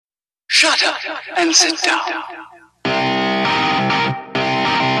Shut up and sit down.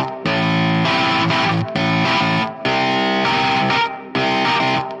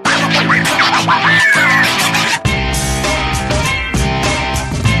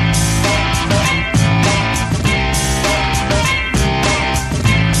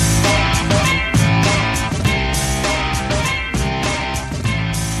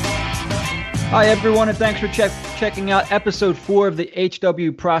 Hi, everyone, and thanks for checking out episode 4 of the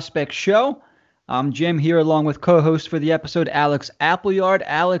HW Prospect Show. I'm Jim here along with co-host for the episode, Alex Appleyard.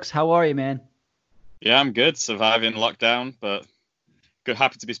 Alex, how are you, man? Yeah, I'm good. Surviving lockdown, but good.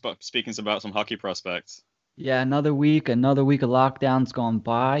 Happy to be speaking about some hockey prospects. Yeah, another week of lockdown's gone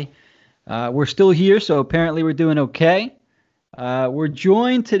by. We're still here, so apparently we're doing okay. We're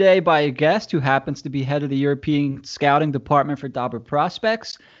joined today by a guest who happens to be head of the European Scouting Department for Dobber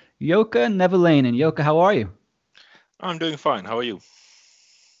Prospects, Jukka Nevalainen. Jukka, how are you? I'm doing fine. How are you?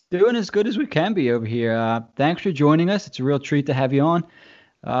 Doing as good as we can be over here. Thanks for joining us. It's a real treat to have you on.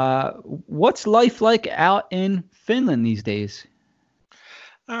 What's life like out in Finland these days?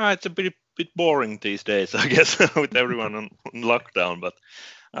 It's a bit boring these days, I guess, with everyone on lockdown. But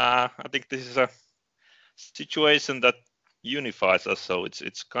I think this is a situation that unifies us. So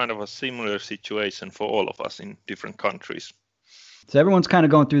it's kind of a similar situation for all of us in different countries. So everyone's kind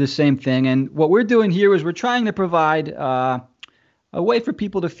of going through the same thing. And what we're doing here is we're trying to provide a way for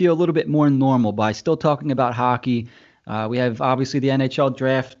people to feel a little bit more normal by still talking about hockey. We have obviously the NHL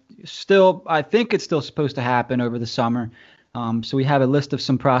draft still, I think it's still supposed to happen over the summer. So we have a list of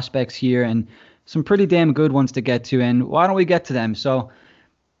some prospects here and some pretty damn good ones to get to. And why don't we get to them? So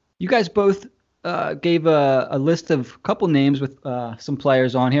you guys both gave a list of a couple names with some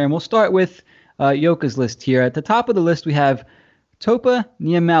players on here. And we'll start with Jukka's list here. At the top of the list, we have Toppa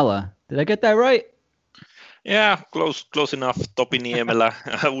Niemelä. Did I get that right? Yeah, close enough. Topi Niemelä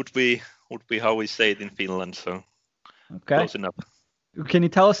would be how we say it in Finland. So okay, close enough. Can you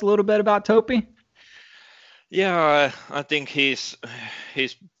tell us a little bit about Topi? Yeah, I think he's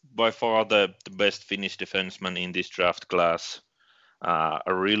by far the best Finnish defenseman in this draft class.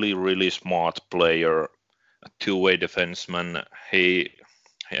 A really smart player, a two-way defenseman. He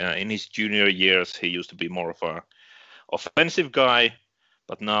in his junior years he used to be more of a offensive guy,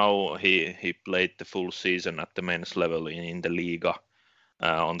 but now he played the full season at the men's level in the Liiga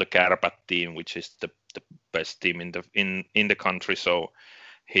on the Kärpät team, which is the best team in the country. So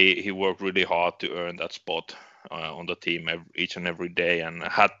he worked really hard to earn that spot on the team each and every day, and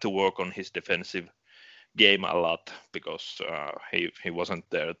had to work on his defensive game a lot because he wasn't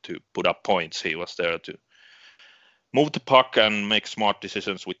there to put up points. He was there to move the puck and make smart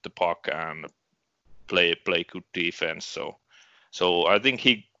decisions with the puck and play good defense. So I think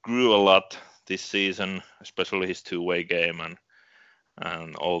he grew a lot this season, especially his two-way game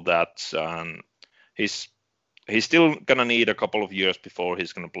and all that. And he's still gonna need a couple of years before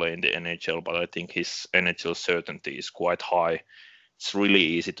he's gonna play in the NHL, but I think his NHL certainty is quite high. It's really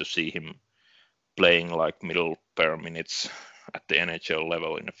easy to see him playing like middle pair minutes at the NHL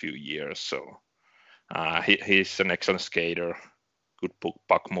level in a few years. So he's an excellent skater, good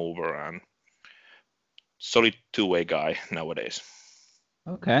puck mover, and solid two-way guy nowadays.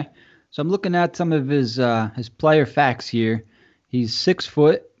 Okay, so I'm looking at some of his player facts here. He's 6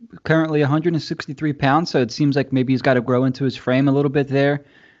 foot, currently 163 pounds, so it seems like maybe he's got to grow into his frame a little bit there.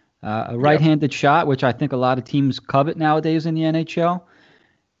 A right-handed shot, which I think a lot of teams covet nowadays in the NHL.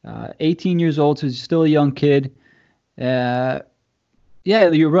 18 years old, so he's still a young kid. Yeah,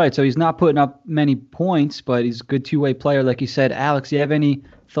 you're right. So he's not putting up many points, but he's a good two-way player, like you said. Alex, do you have any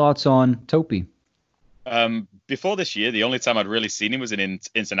thoughts on Topi? Before this year, the only time I'd really seen him was in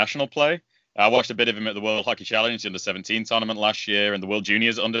international play. I watched a bit of him at the World Hockey Challenge, the Under-17 tournament last year, and the World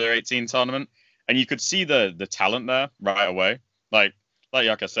Juniors Under-18 tournament, and you could see the talent there right away. Like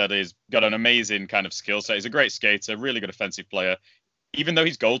Jukka said, he's got an amazing kind of skill set. He's a great skater, really good offensive player. Even though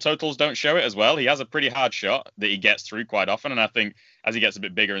his goal totals don't show it as well, he has a pretty hard shot that he gets through quite often, and I think as he gets a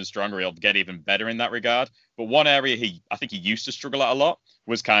bit bigger and stronger, he'll get even better in that regard. But one area I think he used to struggle at a lot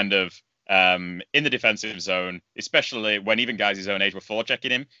was kind of in the defensive zone, especially when even guys his own age were forechecking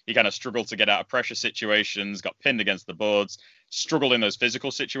him. He kind of struggled to get out of pressure situations, got pinned against the boards, struggled in those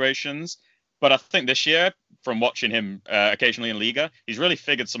physical situations. But I think this year, from watching him occasionally in Liga, he's really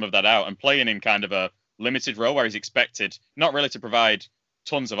figured some of that out and playing in kind of a limited role where he's expected not really to provide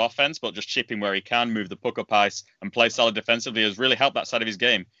tons of offense, but just chip in where he can, move the puck up ice and play solid defensively has really helped that side of his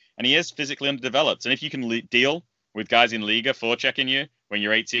game. And he is physically underdeveloped. And if you can deal with guys in Liga forechecking you when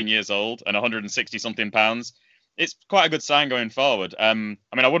you're 18 years old and 160 something pounds, it's quite a good sign going forward. I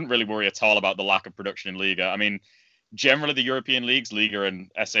wouldn't really worry at all about the lack of production in Liga. I mean, generally the European leagues, Liga and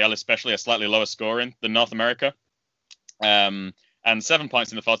SAL especially, are slightly lower scoring than North America. And 7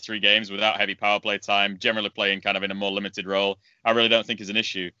 points in the first 3 games without heavy power play time, generally playing kind of in a more limited role, I really don't think is an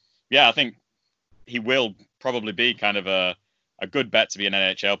issue. Yeah, I think he will probably be kind of a good bet to be an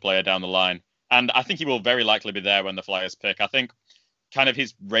NHL player down the line. And I think he will very likely be there when the Flyers pick. I think kind of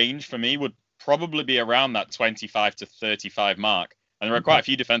his range for me would probably be around that 25 to 35 mark. And there are quite a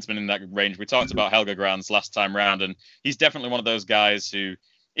few defensemen in that range. We talked about Helge Grans last time round, and he's definitely one of those guys who,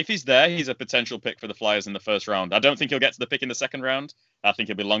 if he's there, he's a potential pick for the Flyers in the first round. I don't think he'll get to the pick in the second round. I think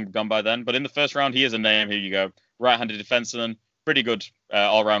he'll be long gone by then. But in the first round, he is a name who you go, right-handed defenseman, pretty good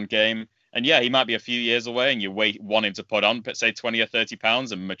all-round game. And yeah, he might be a few years away, and you want him to put on, say, 20 or 30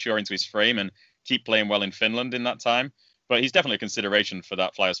 pounds and mature into his frame and keep playing well in Finland in that time. But he's definitely a consideration for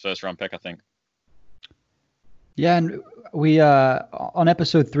that Flyers first-round pick, I think. Yeah, and we on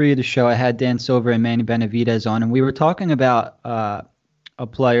episode 3 of the show, I had Dan Silver and Manny Benavidez on, and we were talking about a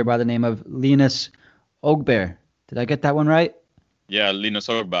player by the name of Linus Ogberg. Did I get that one right? Yeah, Linus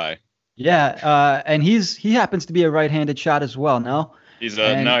Ogberg. Yeah, and he happens to be a right-handed shot as well. No, he's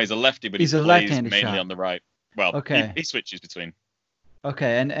a lefty, but he's he a plays left-handed mainly shot. on the right. Well, okay. He switches between.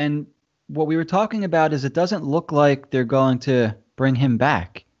 Okay, and what we were talking about is it doesn't look like they're going to bring him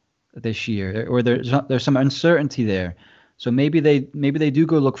back this year, or there's some uncertainty there. So maybe they do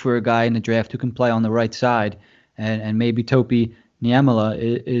go look for a guy in the draft who can play on the right side, and maybe Topi Niemela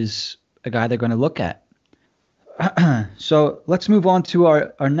is a guy they're going to look at. So let's move on to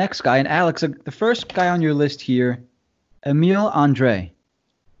our next guy. And Alex, the first guy on your list here, Emil Andre.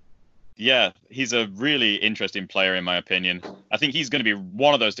 Yeah, he's a really interesting player in my opinion. I think he's going to be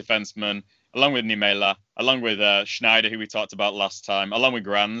one of those defensemen, along with Niemela, along with Schneider, who we talked about last time, along with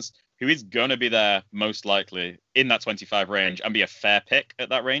Grans, who is going to be there most likely in that 25 range and be a fair pick at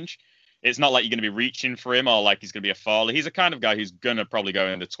that range. It's not like you're going to be reaching for him or like he's going to be a faller. He's a kind of guy who's going to probably go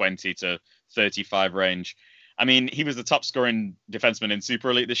in the 20 to 35 range. I mean, he was the top scoring defenseman in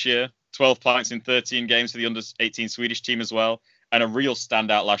Super Elite this year, 12 points in 13 games for the under-18 Swedish team as well, and a real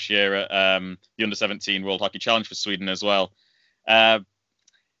standout last year at the under-17 World Hockey Challenge for Sweden as well.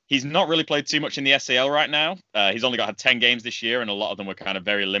 He's not really played too much in the SAL right now. He's only had 10 games this year, and a lot of them were kind of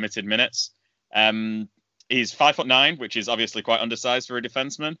very limited minutes. He's 5'9", which is obviously quite undersized for a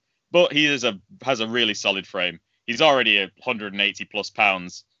defenseman, but he has a really solid frame. He's already 180 plus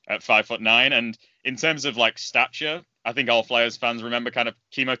pounds at 5'9", and in terms of like stature, I think all Flyers fans remember kind of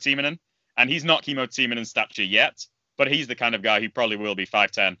Kimmo Timonen, and he's not Kimmo Timonen stature yet, but he's the kind of guy who probably will be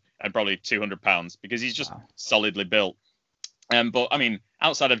 5'10" and probably 200 pounds because he's just solidly built. But I mean,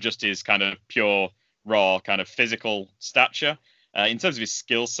 outside of just his kind of pure, raw kind of physical stature, in terms of his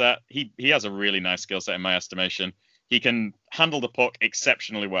skill set, he has a really nice skill set in my estimation. He can handle the puck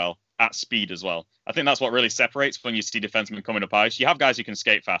exceptionally well at speed as well. I think that's what really separates when you see defensemen coming up ice. You have guys who can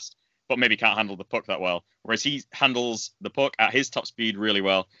skate fast, but maybe can't handle the puck that well, whereas he handles the puck at his top speed really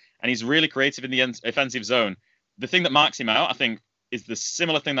well, and he's really creative in the offensive zone. The thing that marks him out, I think, is the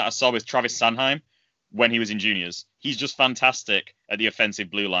similar thing that I saw with Travis Sanheim when he was in juniors. He's just fantastic at the offensive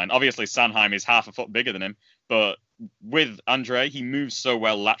blue line. Obviously, Sanheim is half a foot bigger than him, but with Andre, he moves so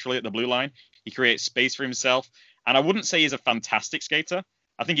well laterally at the blue line. He creates space for himself, and I wouldn't say he's a fantastic skater.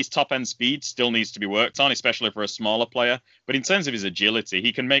 I think his top-end speed still needs to be worked on, especially for a smaller player. But in terms of his agility,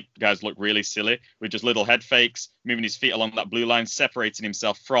 he can make guys look really silly with just little head fakes, moving his feet along that blue line, separating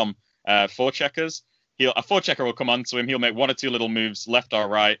himself from forecheckers. A forechecker will come onto him. He'll make one or two little moves, left or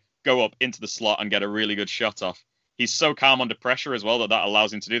right, go up into the slot and get a really good shot off. He's so calm under pressure as well that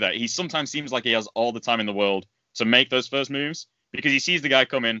allows him to do that. He sometimes seems like he has all the time in the world to make those first moves because he sees the guy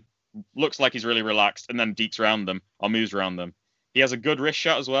come in, looks like he's really relaxed, and then dekes around them or moves around them. He has a good wrist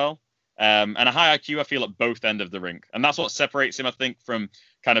shot as well, and a high IQ, I feel, at both ends of the rink. And that's what separates him, I think, from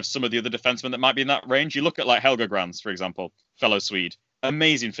kind of some of the other defensemen that might be in that range. You look at like Helge Grans, for example, fellow Swede,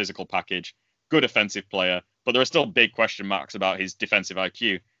 amazing physical package, good offensive player, but there are still big question marks about his defensive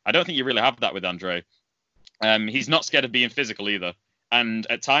IQ. I don't think you really have that with Andre. He's not scared of being physical either, and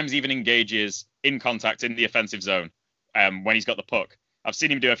at times even engages in contact in the offensive zone when he's got the puck. I've seen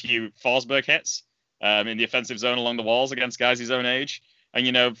him do a few Forsberg hits in the offensive zone along the walls against guys his own age. And,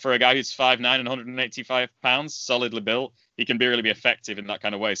 you know, for a guy who's 5'9" and 185 pounds, solidly built, he can really be effective in that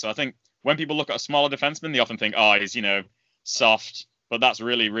kind of way. So I think when people look at a smaller defenseman, they often think, oh, he's, you know, soft. But that's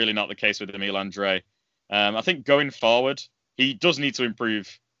really, really not the case with Emil Andre. I think going forward, he does need to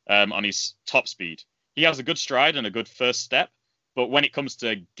improve on his top speed. He has a good stride and a good first step. But when it comes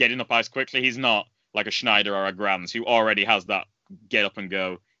to getting up ice quickly, he's not like a Schneider or a Grans who already has that get up and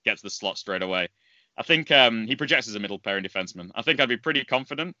go, get to the slot straight away. I think he projects as a middle pairing defenseman. I think I'd be pretty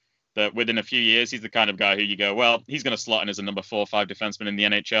confident that within a few years, he's the kind of guy who you go, well, he's going to slot in as a number 4 or 5 defenseman in the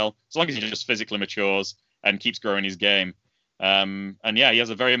NHL, as long as he just physically matures and keeps growing his game. And yeah, he has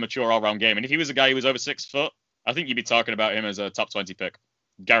a very mature all-round game. And if he was a guy who was over 6 foot, I think you'd be talking about him as a top 20 pick,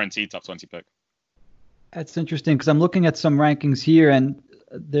 guaranteed top 20 pick. That's interesting because I'm looking at some rankings here, and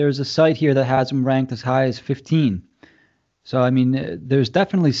there's a site here that has him ranked as high as 15. So, I mean, there's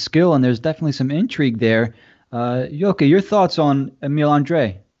definitely skill and there's definitely some intrigue there. Jukka, your thoughts on Emil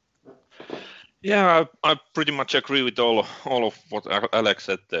Andrae? Yeah, I pretty much agree with all of what Alex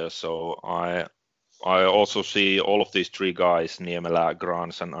said there. So I also see all of these 3 guys, Niemela,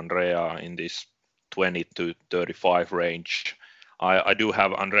 Grans, and Andrea, in this 20 to 35 range. I do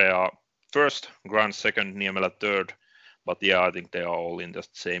have Andrea first, Grans second, Niemela third. But yeah, I think they are all in the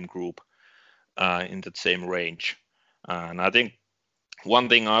same group, in the same range. And I think one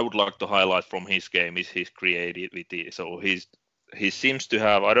thing I would like to highlight from his game is his creativity. So he seems to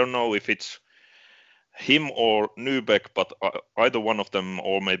have, I don't know if it's him or Nybeck, but either one of them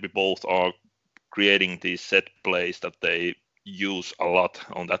or maybe both are creating these set plays that they use a lot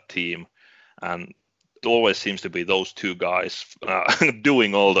on that team. And it always seems to be those 2 guys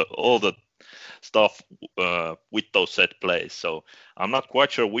doing all the stuff with those set plays. So I'm not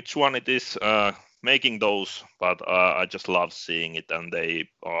quite sure which one it is making those, but I just love seeing it, and they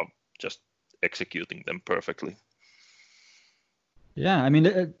are just executing them perfectly. Yeah, I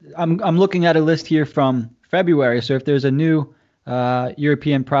mean, I'm looking at a list here from February. So if there's a new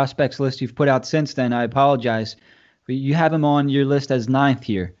European prospects list you've put out since then, I apologize. But you have him on your list as 9th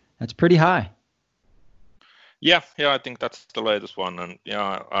here. That's pretty high. Yeah, I think that's the latest one, and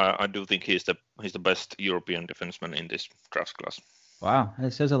yeah, I do think he's the best European defenseman in this draft class. Wow,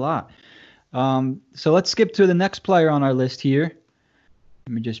 that says a lot. So let's skip to the next player on our list here.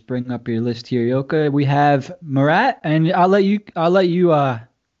 Let me just bring up your list here, Jukka. We have Marat, and I'll let you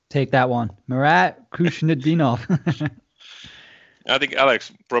take that one. Marat Khusnutdinov. I think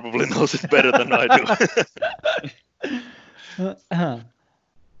Alex probably knows it better than I do.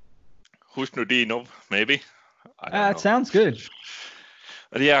 Khusnutdinov, maybe. It sounds good.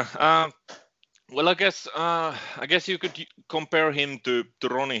 But yeah, well, I guess you could compare him to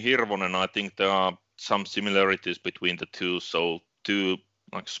Roni Hirvonen. I think there are some similarities between the two. So 2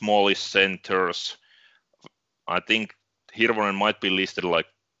 like smallish centers. I think Hirvonen might be listed like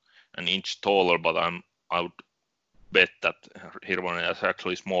an inch taller, but I would bet that Hirvonen is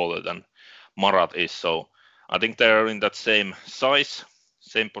actually smaller than Marat is. So I think they're in that same size,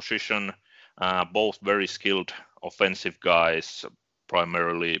 same position, both very skilled offensive guys,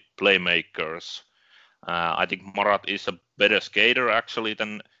 primarily playmakers. I think Marat is a better skater actually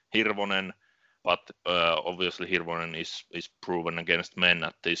than Hirvonen, but obviously Hirvonen is proven against men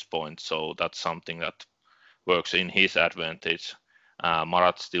at this point, so that's something that works in his advantage.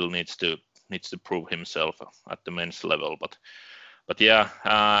 Marat still needs to prove himself at the men's level, but yeah,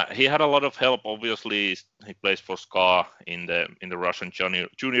 he had a lot of help. Obviously, he plays for SKA in the Russian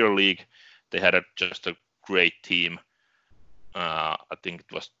junior league. They had just a great team. I think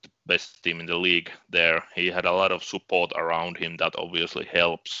it was the best team in the league there. He had a lot of support around him that obviously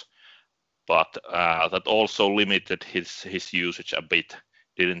helps, but that also limited his usage a bit.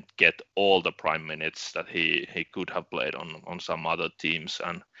 Didn't get all the prime minutes that he could have played on some other teams,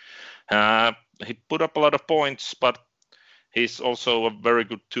 and he put up a lot of points, but he's also a very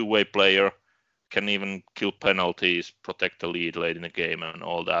good 2-way player. Can even kill penalties, protect the lead late in the game, and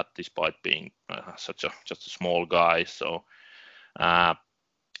all that, despite being just a small guy. So the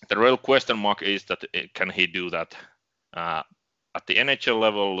real question mark is that can he do that at the NHL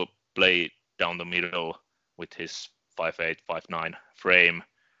level, play down the middle with his 5'8", 5'9" frame?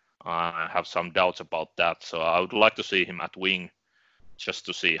 I have some doubts about that. So I would like to see him at wing, just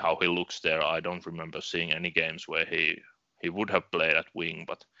to see how he looks there. I don't remember seeing any games where he would have played at wing,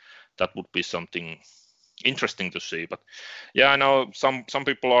 but that would be something interesting to see. But yeah, I know some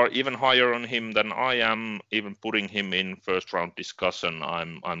people are even higher on him than I am, even putting him in first round discussion.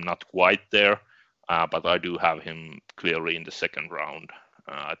 I'm not quite there, but I do have him clearly in the second round.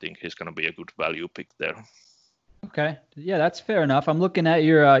 I think he's going to be a good value pick there. Okay, yeah, that's fair enough. I'm looking at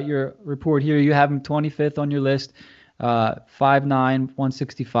your report here. You have him 25th on your list, 5'9",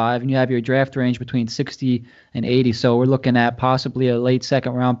 165, and you have your draft range between 60 and 80. So we're looking at possibly a late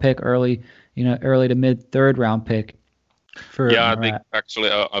second round pick, early to mid third round pick. I think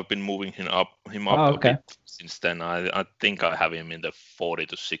actually I've been moving him up a bit since then. I think I have him in the 40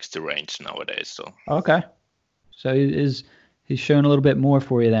 to 60 range nowadays. So okay, so he's shown a little bit more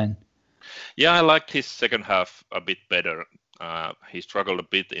for you then. Yeah, I liked his second half a bit better. He struggled a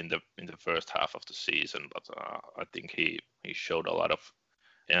bit in the first half of the season, but I think he showed a lot of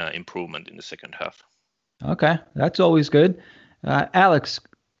improvement in the second half. Okay, that's always good. Alex,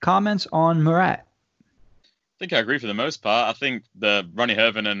 comments on Murat? I think I agree for the most part. I think the Ronnie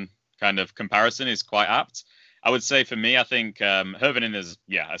Hirvonen kind of comparison is quite apt. I would say for me, I think Hirvonen is,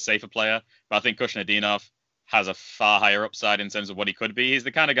 a safer player, but I think Kushnedinov has a far higher upside in terms of what he could be. He's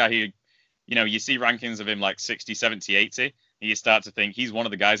the kind of guy who, you see rankings of him like 60, 70, 80, and you start to think he's one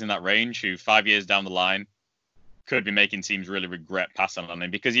of the guys in that range who 5 years down the line could be making teams really regret passing on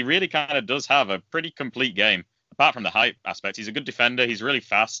him, because he really kind of does have a pretty complete game. Apart from the height aspect, he's a good defender. He's really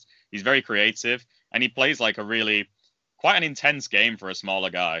fast. He's very creative, and he plays like quite an intense game for a smaller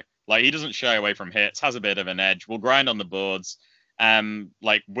guy. Like, he doesn't shy away from hits, has a bit of an edge, will grind on the boards,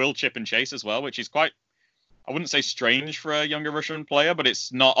 will chip and chase as well, which is quite, I wouldn't say strange for a younger Russian player, but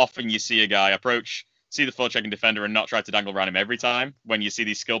it's not often you see a guy see the forechecking defender and not try to dangle around him every time when you see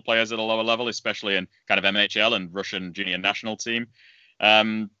these skill players at a lower level, especially in kind of MHL and Russian junior national team.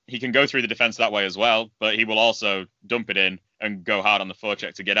 He can go through the defense that way as well, but he will also dump it in and go hard on the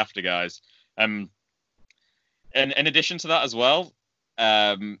forecheck to get after guys. And in addition to that as well,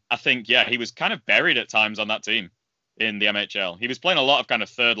 I think, he was kind of buried at times on that team in the MHL. He was playing a lot of kind of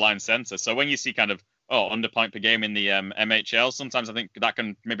third line center. So when you see kind of, under point per game in the MHL, sometimes I think that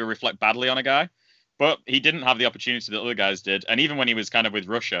can maybe reflect badly on a guy. But he didn't have the opportunity that other guys did. And even when he was kind of with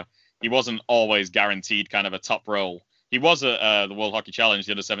Russia, he wasn't always guaranteed kind of a top role. He was at the World Hockey Challenge,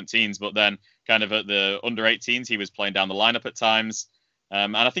 the under-17s, but then kind of at the under-18s, he was playing down the lineup at times.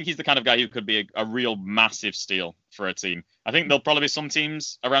 And I think he's the kind of guy who could be a real massive steal for a team. I think there'll probably be some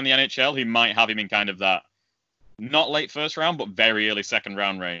teams around the NHL who might have him in kind of that, not late first round, but very early second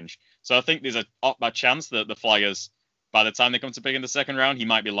round range. So I think there's a chance that the Flyers, by the time they come to pick in the second round, he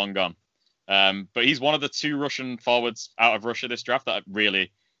might be long gone. But he's one of the 2 Russian forwards out of Russia this draft that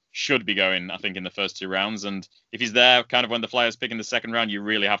really should be going, I think, in the first 2 rounds. And if he's there kind of when the Flyers pick in the second round, you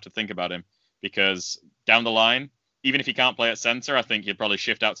really have to think about him, because down the line, even if he can't play at center, I think he'd probably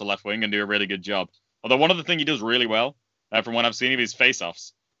shift out to left wing and do a really good job. Although one of the things he does really well, from what I've seen of his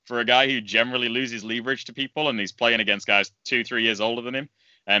face-offs, for a guy who generally loses leverage to people and he's playing against guys 2-3 years older than him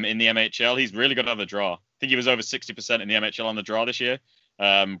in the MHL, he's really good at the draw. I think he was over 60% in the MHL on the draw this year,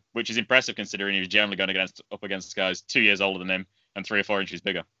 which is impressive considering he was generally going up against guys 2 years older than him and 3 or 4 inches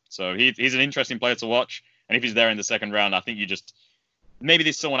bigger. So he's an interesting player to watch. And if he's there in the second round, I think maybe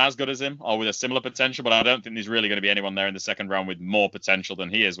there's someone as good as him or with a similar potential, but I don't think there's really going to be anyone there in the second round with more potential than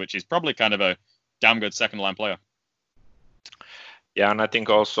he is, which is probably kind of a damn good second line player. Yeah, and I think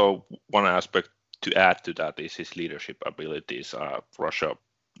also one aspect to add to that is his leadership abilities. Russia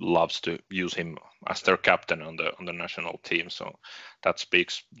loves to use him as their captain on the national team, so that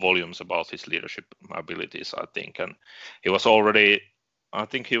speaks volumes about his leadership abilities, I think. And he was already, I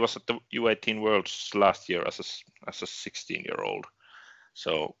think he was at the U18 Worlds last year as a 16-year-old.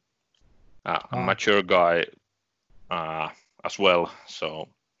 So a mature guy as well. So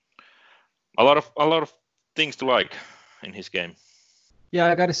a lot of things to like in his game. Yeah,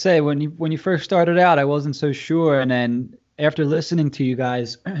 I got to say, when you first started out, I wasn't so sure, and then after listening to you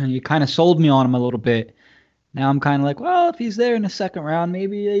guys, you kind of sold me on him a little bit. Now I'm kind of like, well, if he's there in the second round,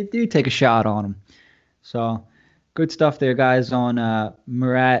 maybe they do take a shot on him. So good stuff there, guys, on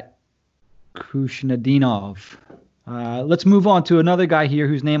Murat Kushnedinov. Let's move on to another guy here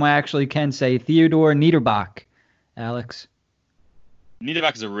whose name I actually can say, Theodor Niederbach. Alex.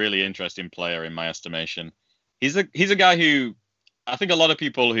 Niederbach is a really interesting player in my estimation. He's a guy who I think a lot of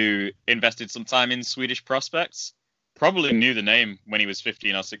people who invested some time in Swedish prospects probably knew the name when he was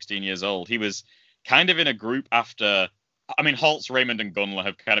 15 or 16 years old. He was kind of in a group after, Holtz, Raymond, and Gunler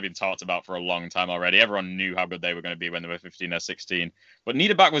have kind of been talked about for a long time already. Everyone knew how good they were going to be when they were 15 or 16. But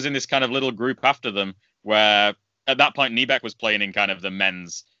Niederbach was in this kind of little group after them where at that point Niederbach was playing in kind of the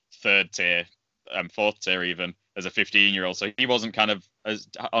men's 3rd tier, 4th tier even, as a 15-year-old. So he wasn't kind of as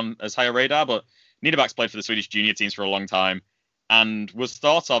high a radar, but Niederbach's played for the Swedish junior teams for a long time and was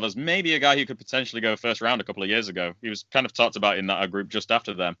thought of as maybe a guy who could potentially go first round a couple of years ago. He was kind of talked about in that group just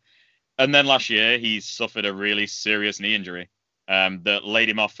after them. And then last year, he suffered a really serious knee injury that laid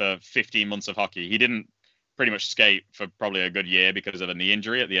him off for 15 months of hockey. He didn't pretty much skate for probably a good year because of a knee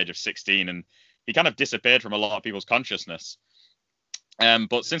injury at the age of 16, and he kind of disappeared from a lot of people's consciousness.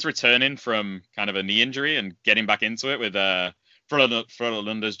 But since returning from kind of a knee injury and getting back into it with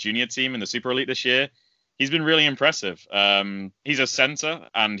Frölunda's junior team in the Super Elite this year, he's been really impressive. He's a center,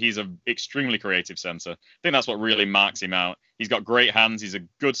 and he's an extremely creative center. I think that's what really marks him out. He's got great hands. He's a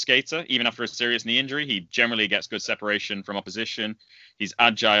good skater. Even after a serious knee injury, he generally gets good separation from opposition. He's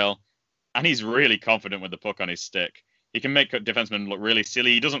agile, and he's really confident with the puck on his stick. He can make defensemen look really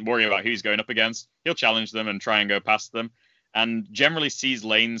silly. He doesn't worry about who he's going up against. He'll challenge them and try and go past them. and generally sees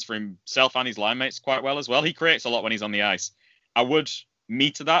lanes for himself and his line mates quite well as well. He creates a lot when he's on the ice. I would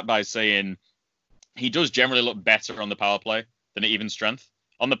meter that by saying he does generally look better on the power play than at even strength.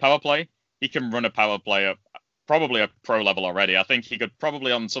 On the power play, he can run a power play at probably a pro level already. I think he could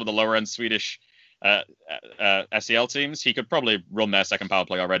probably, on some of the lower end Swedish SEL teams, he could probably run their second power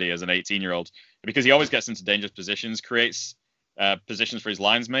play already as an 18-year-old, because he always gets into dangerous positions, creates positions for his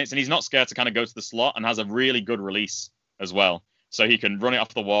lines mates, and he's not scared to kind of go to the slot, and has a really good release as well. So he can run it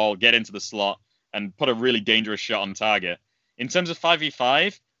off the wall, get into the slot, and put a really dangerous shot on target. In terms of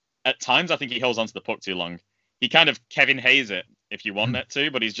 5v5, at times I think he holds onto the puck too long. He kind of Kevin Hayes it, if you want that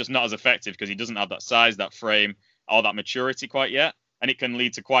to, but he's just not as effective because he doesn't have that size, that frame, or that maturity quite yet. And it can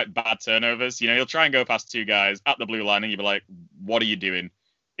lead to quite bad turnovers. You know, he'll try and go past two guys at the blue line, and you'll be like, what are you doing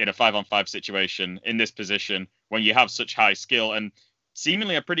in a 5-on-5 situation in this position when you have such high skill and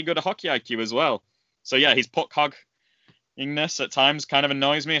seemingly a pretty good hockey IQ as well? So yeah, his puck hoggingness at times kind of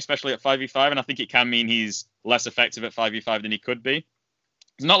annoys me, especially at 5v5, and I think it can mean he's less effective at 5v5 than he could be.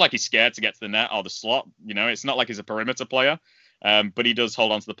 It's not like he's scared to get to the net or the slot, you know, it's not like he's a perimeter player, but he does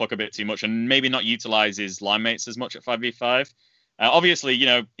hold on to the puck a bit too much and maybe not utilize his line mates as much at 5v5. Obviously, you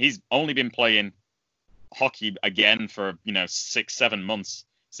know, he's only been playing hockey again for, 6-7 months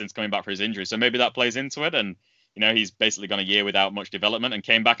since coming back for his injury. So maybe that plays into it. And, he's basically gone a year without much development and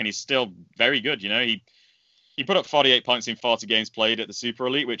came back and he's still very good. He put up 48 points in 40 games played at the Super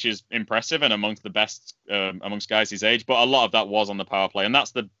Elite, which is impressive and amongst the best amongst guys his age. But a lot of that was on the power play. And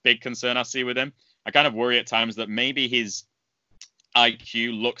that's the big concern I see with him. I kind of worry at times that maybe his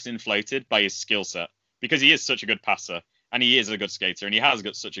IQ looks inflated by his skill set, because he is such a good passer and he is a good skater and he has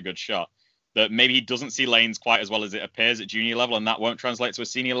got such a good shot, that maybe he doesn't see lanes quite as well as it appears at junior level, and that won't translate to a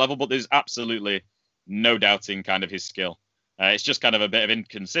senior level. But there's absolutely no doubting kind of his skill. It's just kind of a bit of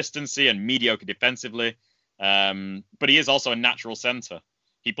inconsistency and mediocre defensively. But he is also a natural center.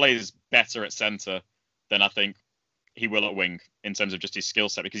 He plays better at center than I think he will at wing in terms of just his skill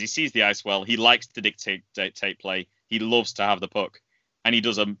set, because he sees the ice well. He likes to dictate play. He loves to have the puck, and he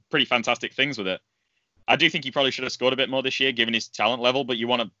does pretty fantastic things with it. I do think he probably should have scored a bit more this year, given his talent level. But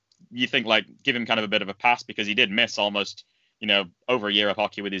you think like give him kind of a bit of a pass, because he did miss almost over a year of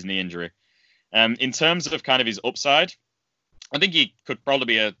hockey with his knee injury. In terms of kind of his upside, I think he could probably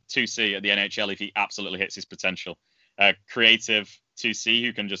be a 2C at the NHL if he absolutely hits his potential. Creative 2C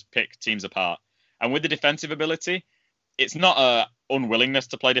who can just pick teams apart. And with the defensive ability, it's not a unwillingness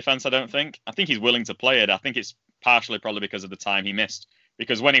to play defense, I don't think. I think he's willing to play it. I think it's partially probably because of the time he missed.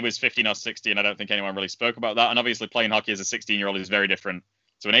 Because when he was 15 or 16, I don't think anyone really spoke about that. And obviously playing hockey as a 16-year-old is very different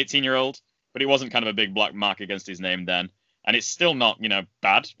to an 18-year-old. But it wasn't kind of a big black mark against his name then. And it's still not,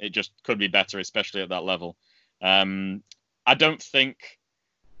 bad. It just could be better, especially at that level. I don't think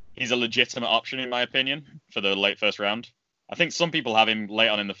he's a legitimate option, in my opinion, for the late first round. I think some people have him late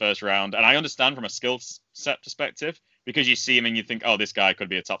on in the first round, and I understand from a skill set perspective, because you see him and you think, oh, this guy could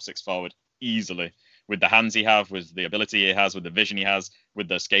be a top 6 forward easily, with the hands he has, with the ability he has, with the vision he has, with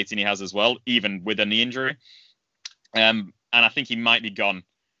the skating he has as well, even with a knee injury. And I think he might be gone.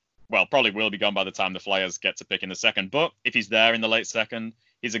 Well, probably will be gone by the time the Flyers get to pick in the second. But if he's there in the late second,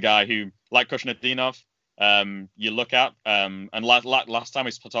 he's a guy who, like Kuznetsov, you look at, and last time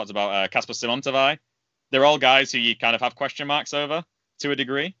we talked about Kasper Simontjev, they're all guys who you kind of have question marks over to a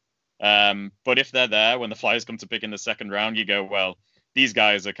degree. But if they're there when the Flyers come to pick in the second round, you go, well, these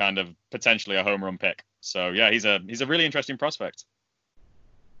guys are kind of potentially a home run pick. So yeah, he's a really interesting prospect.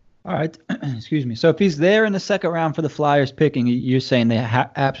 All right, excuse me. So if he's there in the second round for the Flyers picking, you're saying they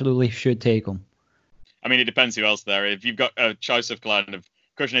absolutely should take him? I mean, it depends who else there. If you've got a choice of kind of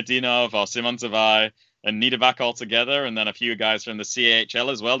Kuznetsov or Simontjev and Niederbach all together, and then a few guys from the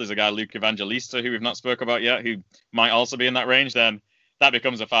CHL as well. There's a guy, Luke Evangelista, who we've not spoke about yet, who might also be in that range. Then that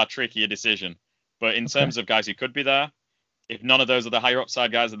becomes a far trickier decision. But in terms of guys who could be there, if none of those are the higher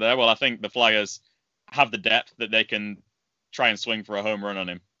upside guys are there, well, I think the Flyers have the depth that they can try and swing for a home run on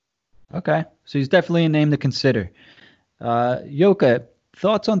him. Okay, so he's definitely a name to consider. Joka,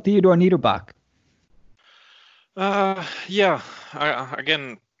 thoughts on Theodor Niederbach? Yeah, I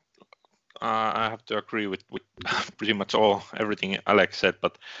have to agree with pretty much everything Alex said,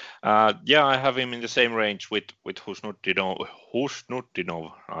 but yeah, I have him in the same range with Husnutdinov.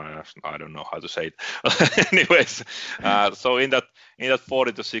 I don't know how to say it. Anyways, so in that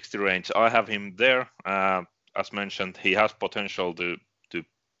 40 to 60 range, I have him there. As mentioned, he has potential to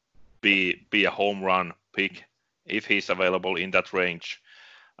be a home run pick if he's available in that range.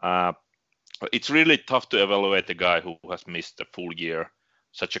 It's really tough to evaluate a guy who has missed a full year,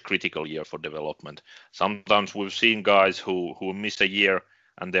 such a critical year for development. Sometimes we've seen guys who miss a year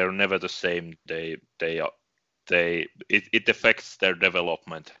and they're never the same. They it affects their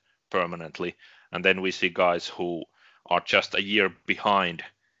development permanently. And then we see guys who are just a year behind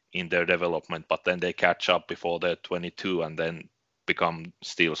in their development, but then they catch up before they're 22 and then become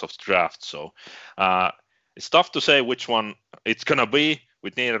steals of draft. So it's tough to say which one it's gonna be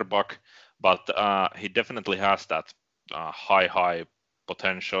with Niederbach, but he definitely has that high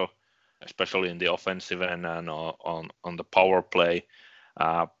potential, especially in the offensive end and on the power play.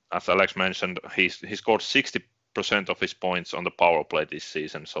 As Alex mentioned, he scored 60% of his points on the power play this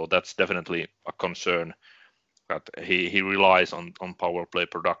season, so that's definitely a concern that he relies on power play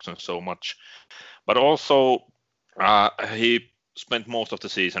production so much. But also he spent most of the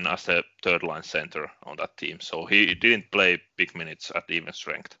season as a third line center on that team, so he didn't play big minutes at even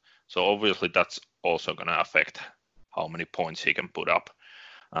strength. So obviously that's also going to affect how many points he can put up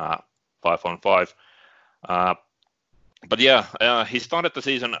 5-on-5. But yeah, he started the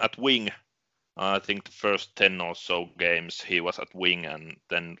season at wing. I think the first 10 or so games he was at wing, and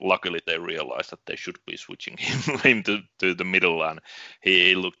then luckily they realized that they should be switching him to the middle, and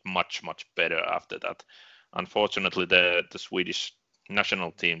he looked much better after that. Unfortunately, the Swedish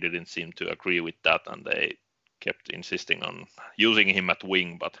national team didn't seem to agree with that, and they kept insisting on using him at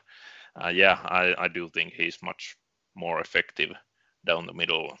wing. But I do think he's much more effective down the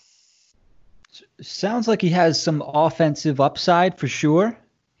middle. Sounds like he has some offensive upside for sure.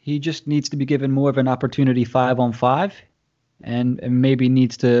 He just needs to be given more of an opportunity 5-on-5, and maybe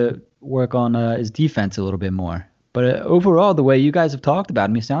needs to work on his defense a little bit more. But overall, the way you guys have talked about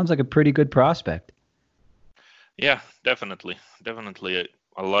him, he sounds like a pretty good prospect. Yeah, definitely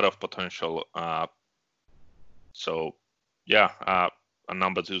a lot of potential. So yeah, a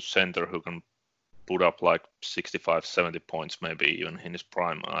number 2 center who can put up like 65, 70 points, maybe even in his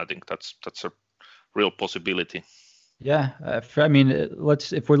prime. I think that's a real possibility. Yeah, if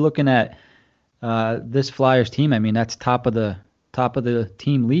we're looking at this Flyers team, I mean, that's top of the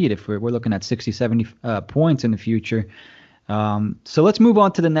team lead if we're looking at 60, 70 points in the future. So let's move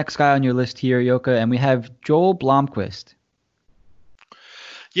on to the next guy on your list here, Jukka, and we have Joel Blomqvist.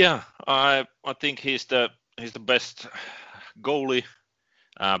 Yeah, I think he's the best goalie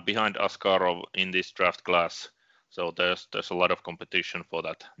behind Askarov in this draft class. So there's a lot of competition for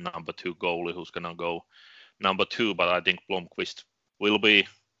that number 2 goalie who's gonna go number 2. But I think Blomqvist will be,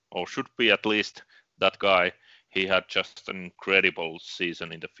 or should be at least, that guy. He had just an incredible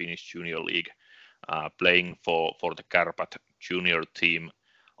season in the Finnish Junior League, playing for the Kärpät junior team.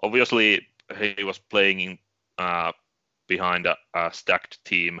 Obviously, he was playing behind a stacked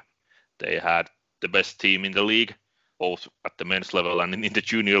team. They had the best team in the league, both at the men's level and in the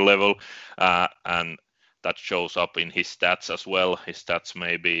junior level, and that shows up in his stats as well. His stats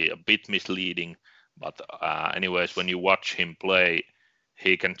may be a bit misleading, but anyways, when you watch him play,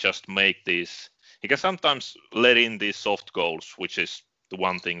 he can just make these. He can sometimes let in these soft goals, which is the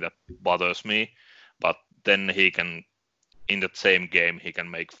one thing that bothers me. But then he can, in that same game, he can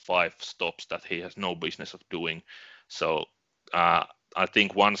make 5 stops that he has no business of doing. So I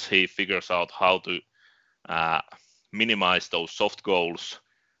think once he figures out how to minimize those soft goals,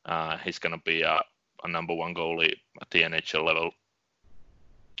 he's going to be a number 1 goalie at the NHL level.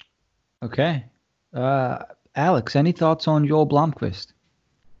 Okay. Alex, any thoughts on Joel Blomqvist?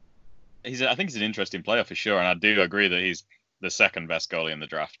 I think he's an interesting player for sure, and I do agree that he's the second best goalie in the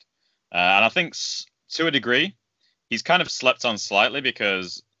draft. And I think to a degree, he's kind of slept on slightly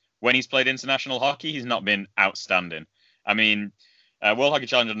because when he's played international hockey, he's not been outstanding. I mean, World Hockey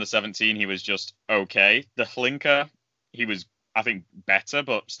Challenge under 17, he was just okay. The Hlinka, he was, I think, better,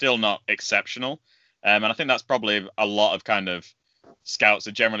 but still not exceptional. And I think that's probably a lot of kind of scouts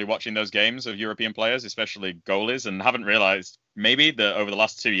are generally watching those games of European players, especially goalies, and haven't realized maybe that over the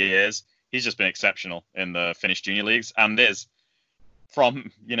last 2 years, he's just been exceptional in the Finnish junior leagues and is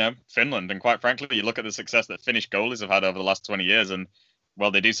from, Finland. And quite frankly, you look at the success that Finnish goalies have had over the last 20 years and,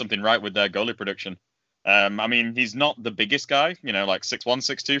 well, they do something right with their goalie production. I mean, he's not the biggest guy, like 6'1",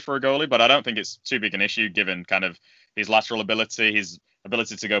 6'2" for a goalie, but I don't think it's too big an issue given kind of his lateral ability, his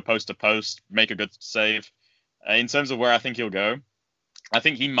ability to go post to post, make a good save. In terms of where I think he'll go, I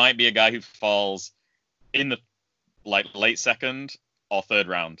think he might be a guy who falls in the late second or third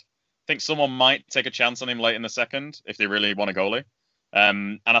round. I think someone might take a chance on him late in the second if they really want a goalie.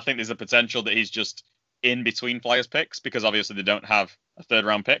 And I think there's a potential that he's just in between Flyers picks because obviously they don't have a third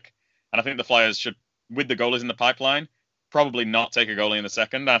round pick. And I think the Flyers should, with the goalies in the pipeline, probably not take a goalie in the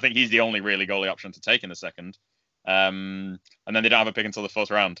second. I think he's the only really goalie option to take in the second. And then they don't have a pick until the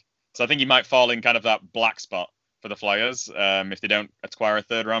 4th round. So I think he might fall in kind of that black spot for the Flyers if they don't acquire a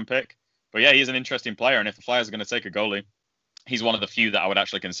third round pick. But yeah, he's an interesting player. And if the Flyers are going to take a goalie, he's one of the few that I would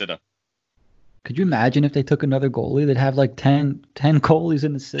actually consider. Could you imagine if they took another goalie? They'd have like 10 goalies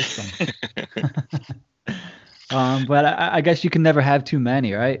in the system. But I guess you can never have too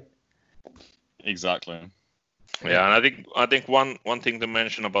many, right? Exactly. Yeah, and I think one thing to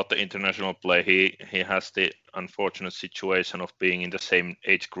mention about the international play, he has the unfortunate situation of being in the same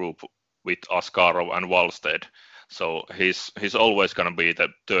age group with Askarov and Wallstedt. So he's always going to be the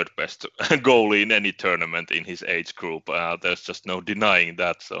third best goalie in any tournament in his age group. There's just no denying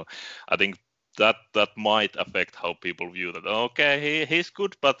that. So I think that might affect how people view that. Okay, he's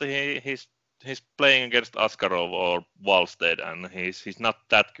good, but he's playing against Askarov or Wallstedt, and he's not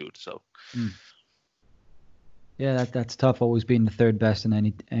that good. So. Yeah, that's tough. Always being the third best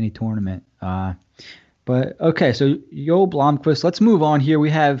in any tournament. But okay, so Joel Blomqvist. Let's move on here. We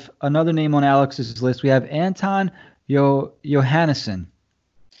have another name on Alex's list. We have Anton Johannesson.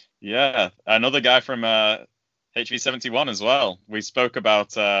 Yeah, another guy from HV71 as well. We spoke about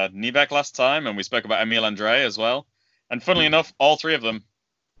Niebeck last time, and we spoke about Emil Andre as well. And funnily enough, all three of them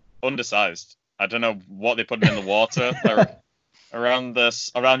undersized. I don't know what they put in the water around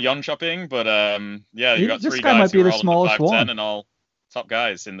Jönköping, but yeah, you got this three guy guys might be who are the all smallest under 5'10" one, and all top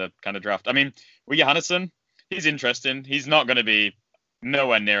guys in the kind of draft. I mean, with Johannesson, he's interesting. He's not going to be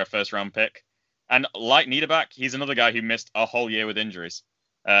nowhere near a first round pick. And like Niederbach, he's another guy who missed a whole year with injuries.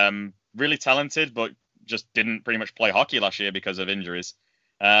 Really talented, but just didn't pretty much play hockey last year because of injuries.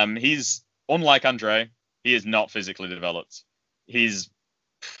 He's unlike Andre. He is not physically developed. They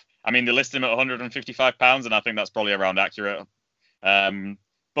list him at 155 pounds, and I think that's probably around accurate.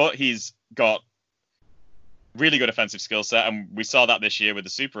 But he's got really good offensive skill set, and we saw that this year with the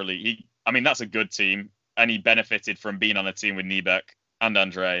Super League. That's a good team, and he benefited from being on a team with Niebeck and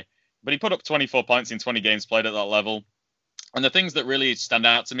Andre. But he put up 24 points in 20 games played at that level. And the things that really stand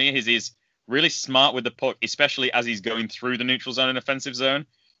out to me is he's really smart with the puck, especially as he's going through the neutral zone and offensive zone.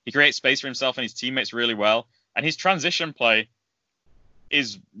 He creates space for himself and his teammates really well. And his transition play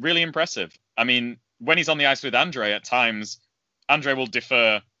is really impressive. When he's on the ice with Andre, at times, Andre will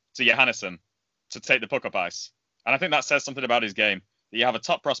defer to Johannesson to take the puck up ice. And I think that says something about his game. That you have a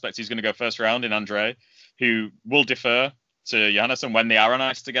top prospect who's going to go first round in Andre, who will defer to Johannesson when they are on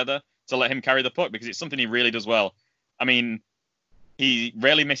ice together to let him carry the puck, because it's something he really does well. He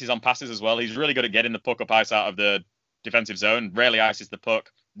rarely misses on passes as well. He's really good at getting the puck up ice out of the defensive zone, rarely ices the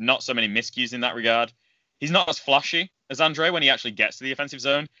puck. Not so many miscues in that regard. He's not as flashy as Andre when he actually gets to the offensive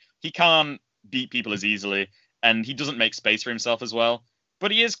zone. He can't beat people as easily, and he doesn't make space for himself as well.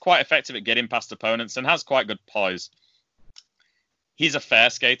 But he is quite effective at getting past opponents and has quite good poise. He's a fair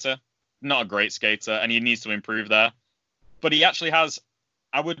skater, not a great skater, and he needs to improve there. But he actually has,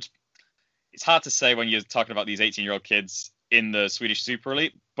 it's hard to say when you're talking about these 18-year-old kids in the Swedish Super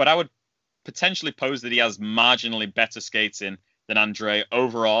Elite, but I would potentially pose that he has marginally better skating than Andre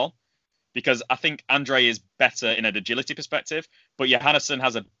overall, because I think Andre is better in an agility perspective, but Johannesson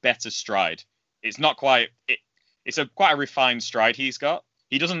has a better stride. It's not quite, it's quite a refined stride he's got.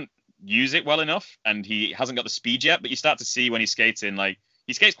 He doesn't use it well enough, and he hasn't got the speed yet, but you start to see when he's skating,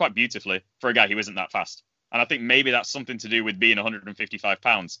 he skates quite beautifully for a guy who isn't that fast. And I think maybe that's something to do with being 155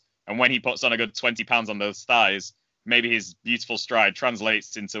 pounds. And when he puts on a good 20 pounds on those thighs, maybe his beautiful stride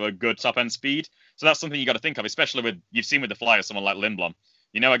translates into a good top end speed. So that's something you got to think of, especially you've seen with the Flyers, someone like Lindblom.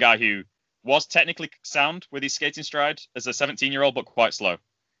 A guy who was technically sound with his skating stride as a 17-year-old, but quite slow.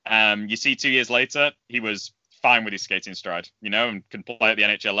 You see 2 years later, he was fine with his skating stride, and can play at the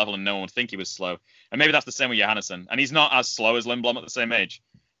NHL level and no one would think he was slow. And maybe that's the same with Johannesson. And he's not as slow as Lindblom at the same age.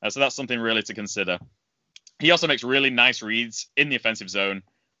 So that's something really to consider. He also makes really nice reads in the offensive zone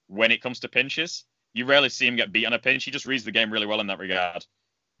when it comes to pinches. You rarely see him get beat on a pinch. He just reads the game really well in that regard.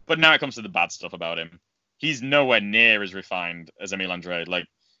 But now it comes to the bad stuff about him. He's nowhere near as refined as Emil Andre.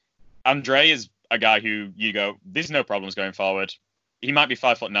 Andre is a guy who you go, there's no problems going forward. He might be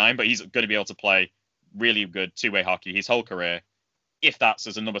 5'9", but he's going to be able to play really good two-way hockey his whole career. If that's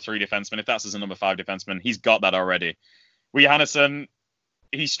as a number 3 defenseman, if that's as a number 5 defenseman, he's got that already. With Johannesson,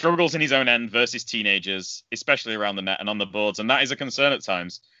 he struggles in his own end versus teenagers, especially around the net and on the boards, and that is a concern at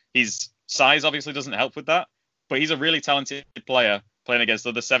times. His size obviously doesn't help with that, but he's a really talented player playing against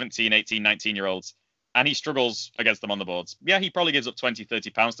other 17, 18, 19-year-olds, and he struggles against them on the boards. Yeah, he probably gives up 20,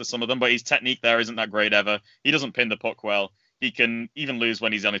 30 pounds to some of them, but his technique there isn't that great ever. He doesn't pin the puck well. He can even lose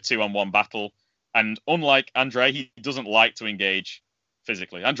when he's on a 2-on-1 battle, and unlike Andre, he doesn't like to engage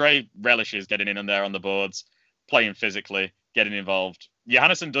physically. Andre relishes getting in and there on the boards, playing physically, getting involved.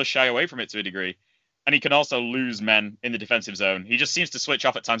 Johannesson does shy away from it to a degree, and he can also lose men in the defensive zone. He just seems to switch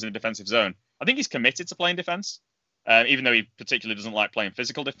off at times in the defensive zone. I think he's committed to playing defense, even though he particularly doesn't like playing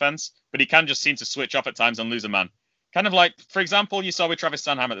physical defense, but he can just seem to switch off at times and lose a man. kind of like, for example, you saw with Travis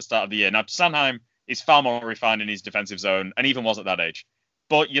Sanheim at the start of the year. Now, Sanheim is far more refined in his defensive zone, and even was at that age.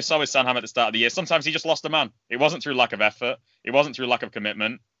 But you saw with Sanheim at the start of the year, sometimes he just lost a man. It wasn't through lack of effort. It wasn't through lack of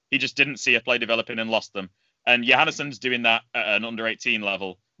commitment. He just didn't see a play developing and lost them. And Johannesson's doing that at an under 18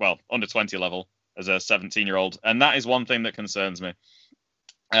 level, well, under 20 level as a 17-year-old. And that is one thing that concerns me.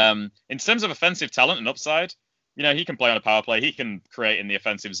 In terms of offensive talent and upside, he can play on a power play. He can create in the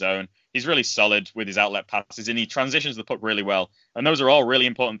offensive zone. He's really solid with his outlet passes, and he transitions the puck really well. And those are all really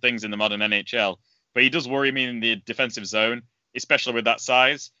important things in the modern NHL. But he does worry me in the defensive zone, especially with that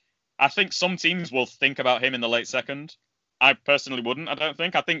size. I think some teams will think about him in the late second. I personally wouldn't, I don't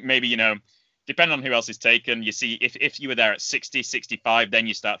think. I think maybe, depending on who else is taken, you see, if you were there at 60, 65, then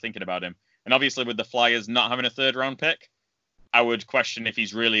you start thinking about him. And obviously with the Flyers not having a third-round pick, I would question if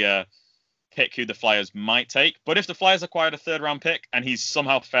he's really a pick who the Flyers might take. But if the Flyers acquired a third-round pick and he's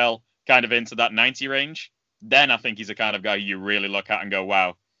somehow fell kind of into that 90 range, then I think he's the kind of guy you really look at and go,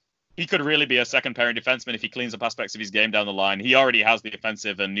 wow, he could really be a second-pairing defenseman if he cleans up aspects of his game down the line. He already has the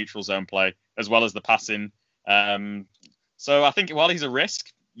offensive and neutral zone play, as well as the passing. So I think while he's a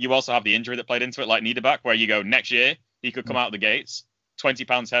risk, you also have the injury that played into it, like Niederbach, where you go next year, he could come out of the gates 20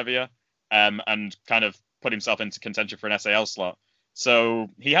 pounds heavier and kind of put himself into contention for an SAL slot. So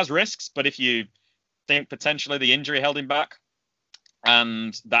he has risks, but if you think potentially the injury held him back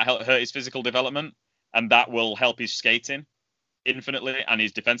and that hurt his physical development and that will help his skating infinitely and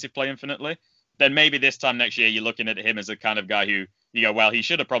his defensive play infinitely, then maybe this time next year you're looking at him as a kind of guy who you go, well, he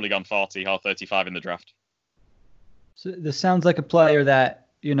should have probably gone 40 or 35 in the draft. So this sounds like a player that,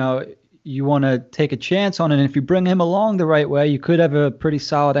 you want to take a chance on, and if you bring him along the right way, you could have a pretty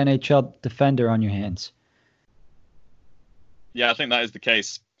solid NHL defender on your hands. Yeah, I think that is the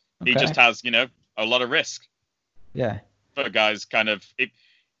case. Okay. He just has, a lot of risk. Yeah. For guys kind of...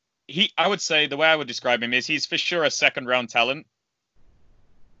 I would say the way I would describe him is he's for sure a second-round talent,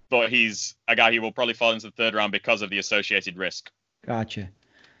 but he's a guy who will probably fall into the third round because of the associated risk. Gotcha.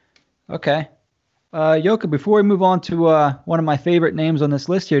 Okay. Jukka, before we move on to one of my favorite names on this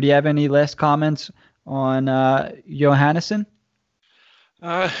list here, do you have any last comments on Johannesson?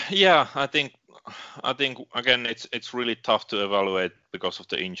 Yeah, I think again it's really tough to evaluate because of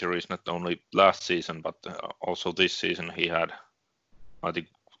the injuries, not only last season but also this season. He had, I think,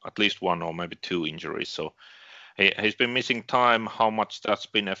 at least one or maybe two injuries, so he's been missing time. How much that's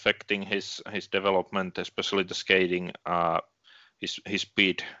been affecting his development, especially the skating. His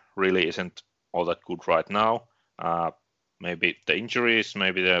speed really isn't all that good right now. Maybe the injuries,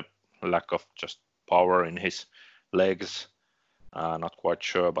 maybe the lack of just power in his legs. Not quite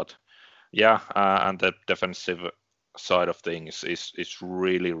sure, but yeah. And the defensive side of things is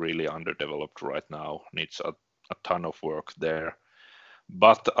really, really underdeveloped right now. Needs a ton of work there.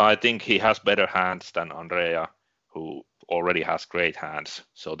 But I think he has better hands than Andrea, who already has great hands.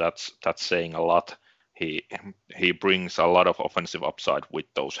 So that's saying a lot. He brings a lot of offensive upside with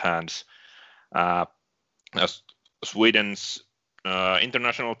those hands. As Sweden's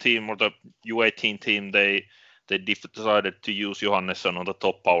international team or the U18 team, they decided to use Johannesson on the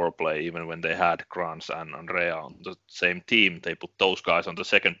top power play, even when they had Kranz and Andrea on the same team. They put those guys on the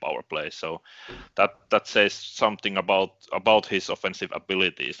second power play. So that says something about his offensive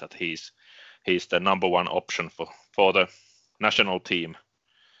abilities, that he's the number one option for the national team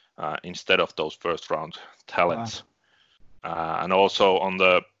instead of those first round talents. Wow. And also on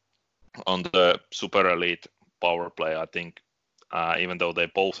the super elite power play, I think even though they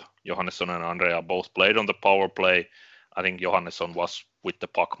both, Johannesson and Andrea, both played on the power play, I think Johannesson was with the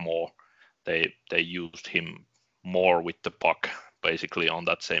puck more. They used him more with the puck, basically on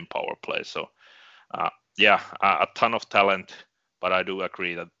that same power play. So a ton of talent, but I do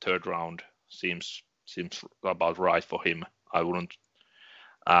agree that third round seems about right for him. I wouldn't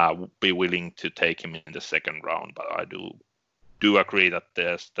be willing to take him in the second round, but I do agree that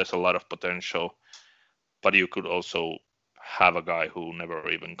there's a lot of potential, but you could also have a guy who never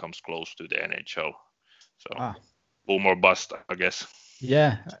even comes close to the NHL. So boom or bust, I guess.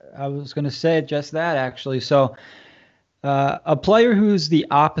 Yeah, I was going to say just that, actually. So a player who's the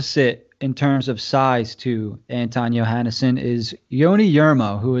opposite in terms of size to Anton Johannesson is Joni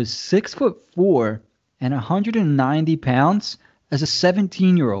Jurmo, who is 6'4" and 190 pounds as a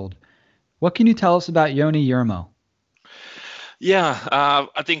 17-year-old. What can you tell us about Joni Jurmo? Yeah,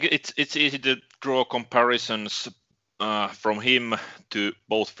 I think it's easy to draw comparisons from him to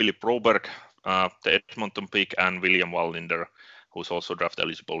both Philip Broberg, the Edmonton pick, and William Wallinder, who's also draft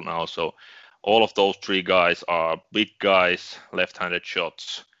eligible now. So all of those three guys are big guys, left-handed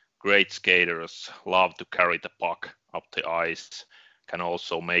shots, great skaters, love to carry the puck up the ice, can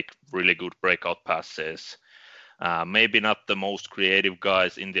also make really good breakout passes. Maybe not the most creative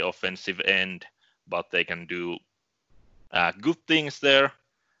guys in the offensive end, but they can do good things there.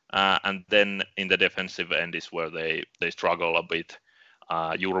 And then in the defensive end is where they struggle a bit.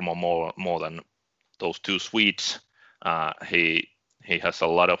 Jurmo more than those two Swedes. He has a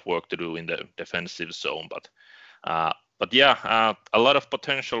lot of work to do in the defensive zone, but yeah, a lot of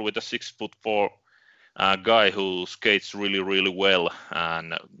potential with a 6'4" guy who skates really, really well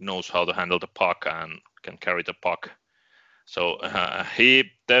and knows how to handle the puck and can carry the puck. So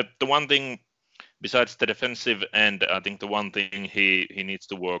the one thing besides the defensive end, I think the one thing he needs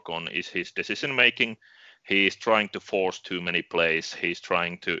to work on is his decision making. He's trying to force too many plays. He's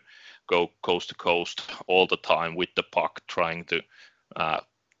trying to go coast to coast all the time with the puck, trying to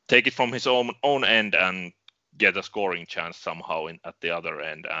take it from his own end and get a scoring chance somehow at the other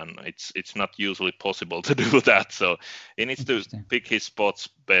end, and it's not usually possible to do that. So he needs to pick his spots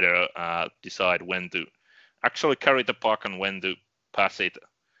better, decide when to actually carry the puck and when to pass it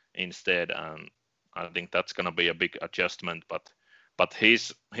instead. And I think that's going to be a big adjustment, but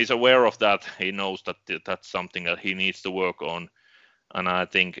he's aware of that. He knows that that's something that he needs to work on, and I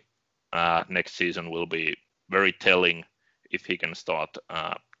think next season will be very telling if he can start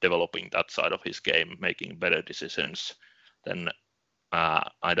developing that side of his game, making better decisions. Then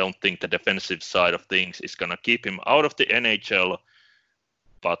I don't think the defensive side of things is going to keep him out of the NHL,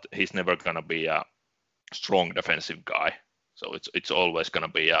 but he's never going to be a strong defensive guy. So it's always going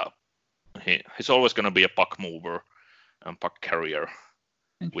to be he's always going to be a puck mover and puck carrier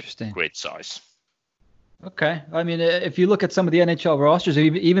with great size. Okay. I mean, if you look at some of the NHL rosters,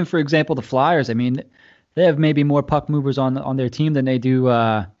 even for example, the Flyers, I mean, they have maybe more puck movers on their team than they do,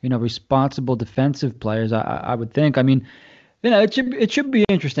 responsible defensive players. I would think. I mean, it should be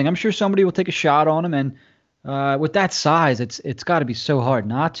interesting. I'm sure somebody will take a shot on him, and with that size, it's got to be so hard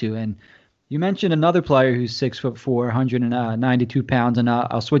not to. And you mentioned another player who's 6'4", 192 pounds, and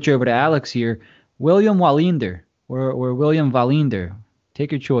I'll switch over to Alex here. William Wallinder or William Wallinder.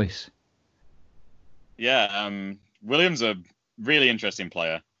 Take your choice. Yeah, William's a really interesting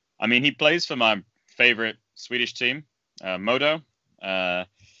player. I mean, he plays for my favorite Swedish team, Modo.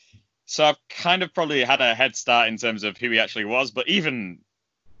 So I've kind of probably had a head start in terms of who he actually was. But even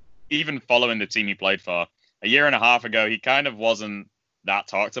following the team he played for, a year and a half ago, he kind of wasn't that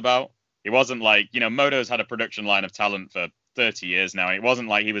talked about. It wasn't like, Modo's had a production line of talent for 30 years now. It wasn't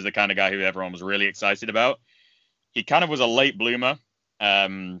like he was the kind of guy who everyone was really excited about. He kind of was a late bloomer.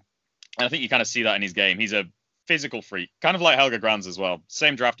 And I think you kind of see that in his game. He's a physical freak, kind of like Helge Grans as well.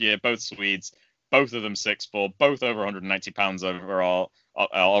 Same draft year, both Swedes, both of them 6'4", both over 190 pounds overall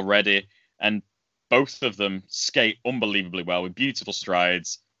already. And both of them skate unbelievably well with beautiful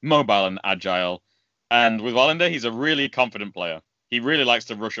strides, mobile and agile. And with Wallinder, he's a really confident player. He really likes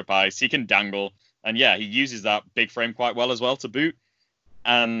to rush up ice. He can dangle. And yeah, he uses that big frame quite well as well to boot.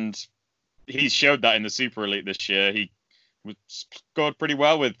 And he's showed that in the Super Elite this year. He scored pretty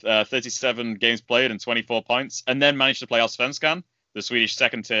well with 37 games played and 24 points, and then managed to play Allsvenskan, the Swedish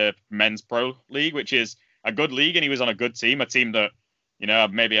second-tier men's pro league, which is a good league, and he was on a good team, a team that,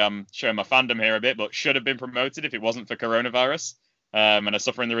 maybe I'm showing my fandom here a bit, but should have been promoted if it wasn't for coronavirus, and are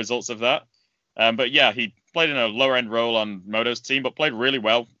suffering the results of that. But yeah, he played in a lower-end role on Modo's team, but played really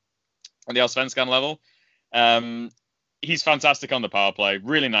well at the Allsvenskan level. He's fantastic on the power play,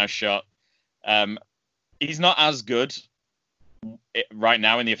 really nice shot. He's not as good right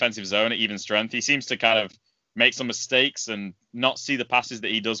now in the offensive zone at even strength. He seems to kind of make some mistakes and not see the passes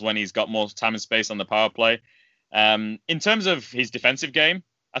that he does when he's got more time and space on the power play. In terms of his defensive game,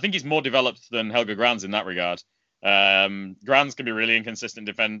 I think he's more developed than Helge Grans in that regard. Grans can be really inconsistent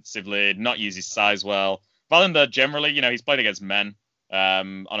defensively, not use his size well. Wallinder generally, he's played against men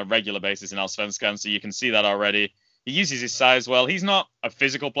on a regular basis in Allsvenskan, so you can see that already. He uses his size well. He's not a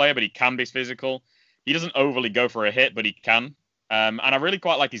physical player, but he can be physical. He doesn't overly go for a hit, but he can. And I really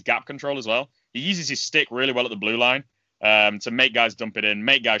quite like his gap control as well. He uses his stick really well at the blue line to make guys dump it in,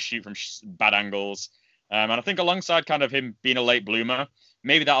 make guys shoot from bad angles. And I think alongside kind of him being a late bloomer,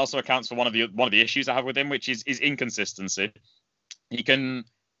 maybe that also accounts for one of the issues I have with him, which is inconsistency. He can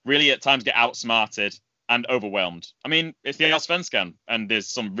really at times get outsmarted and overwhelmed. I mean, it's the Allsvenskan, and there's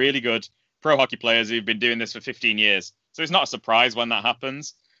some really good pro hockey players who've been doing this for 15 years. So it's not a surprise when that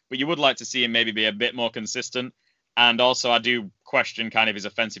happens, but you would like to see him maybe be a bit more consistent. And also, I do question kind of his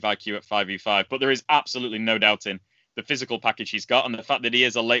offensive IQ at 5v5, but there is absolutely no doubting the physical package he's got, and the fact that he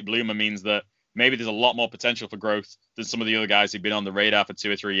is a late bloomer means that maybe there's a lot more potential for growth than some of the other guys who've been on the radar for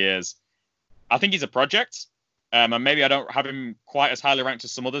 2 or 3 years. I think he's a project, and maybe I don't have him quite as highly ranked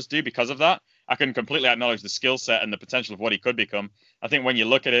as some others do because of that. I can completely acknowledge the skill set and the potential of what he could become. I think when you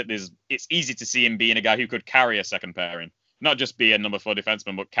look at it, it's easy to see him being a guy who could carry a second pairing, not just be a number 4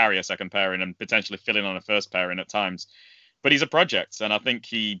 defenseman, but carry a second pairing and potentially fill in on a first pairing at times. But he's a project, and I think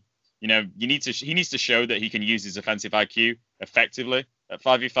he needs to show that he can use his offensive IQ effectively at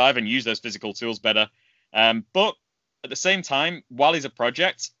 5v5 and use those physical tools better. But at the same time, while he's a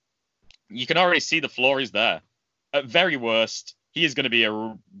project, you can already see the floor is there. At very worst, he is going to be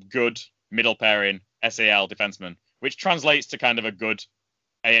a good middle pairing SAL defenseman, which translates to kind of a good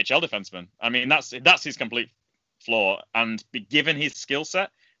AHL defenseman. I mean, that's his complete floor. And given his skill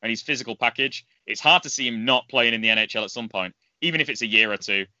set and his physical package, it's hard to see him not playing in the NHL at some point, even if it's a year or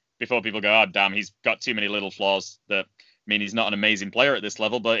two, before people go, oh, damn, he's got too many little flaws that mean he's not an amazing player at this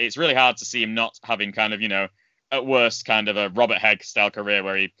level. But it's really hard to see him not having kind of, at worst, kind of a Robert Hegg style career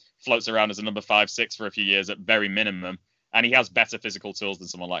where he floats around as a number 5-6 for a few years at very minimum. And he has better physical tools than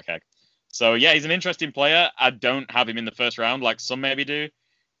someone like Hegg. So, yeah, he's an interesting player. I don't have him in the first round like some maybe do.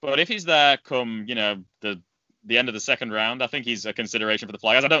 But if he's there come, the end of the second round, I think he's a consideration for the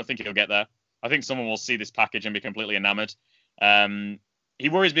Flyers. I don't think he'll get there. I think someone will see this package and be completely enamored. He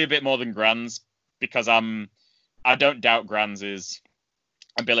worries me a bit more than Granz because I don't doubt Granz's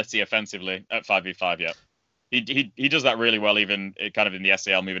ability offensively at 5v5 yet. He does that really well, even kind of in the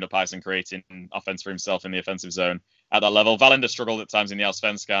SAL, moving up ice and creating offense for himself in the offensive zone at that level. Wallinder struggled at times in the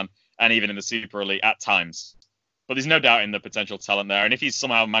Allsvenskan and even in the Super Elite at times. But there's no doubt in the potential talent there. And if he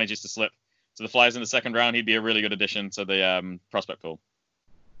somehow manages to slip to the Flyers in the second round, he'd be a really good addition to the prospect pool.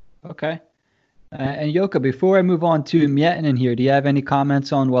 Okay. And Jukka, before I move on to Miettinen here, do you have any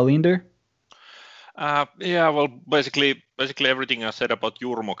comments on Wallinder? Yeah, well, basically everything I said about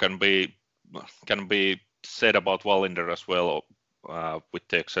Jurmo can be said about Wallinder as well, with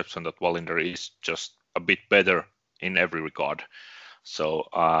the exception that Wallinder is just a bit better in every regard. So,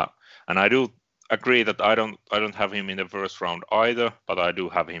 and I do agree that I don't have him in the first round either, but I do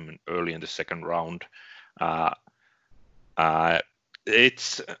have him early in the second round.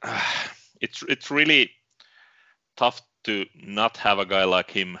 It's really tough to not have a guy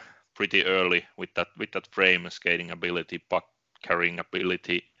like him pretty early with that frame, skating ability, puck carrying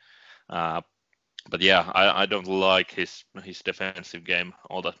ability. But yeah, I don't like his defensive game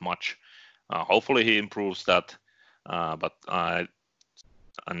all that much. Hopefully he improves that. But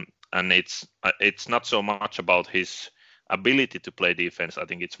it's not so much about his ability to play defense. I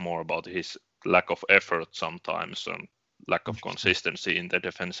think it's more about his lack of effort sometimes and lack of consistency in the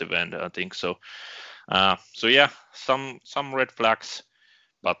defensive end. I think so. So yeah, some red flags,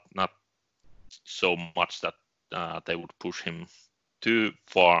 but not so much that they would push him too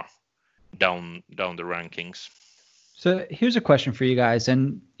far down the rankings. So here's a question for you guys.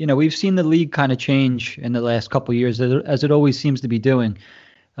 And, we've seen the league kind of change in the last couple of years, as it always seems to be doing.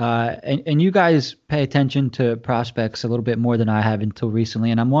 And you guys pay attention to prospects a little bit more than I have until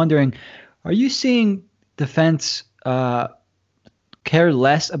recently. And I'm wondering, are you seeing defense care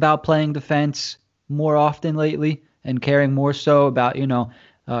less about playing defense more often lately and caring more so about,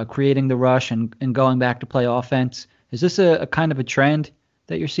 creating the rush and going back to play offense? Is this a kind of a trend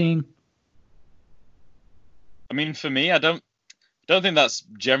that you're seeing? I mean, for me, I don't think that's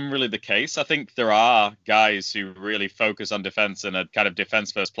generally the case. I think there are guys who really focus on defense and are kind of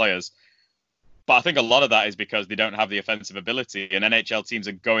defense-first players. But I think a lot of that is because they don't have the offensive ability, and NHL teams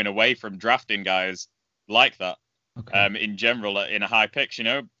are going away from drafting guys like that. Okay. In general, in a high picks,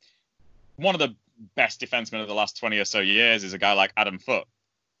 one of the best defensemen of the last 20 or so years is a guy like Adam Foote.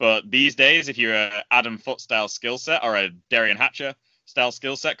 But these days, if you're a Adam Foote style skill set or a Derian Hatcher style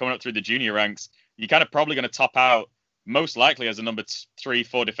skill set coming up through the junior ranks, you're kind of probably going to top out most likely as a number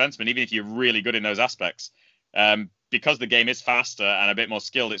 3-4 defenseman, even if you're really good in those aspects. Because the game is faster and a bit more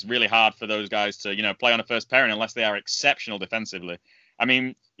skilled, it's really hard for those guys to, play on a first pairing unless they are exceptional defensively. I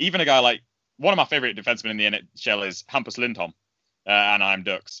mean, even a guy like one of my favorite defensemen in the NHL is Hampus Lindholm, Anaheim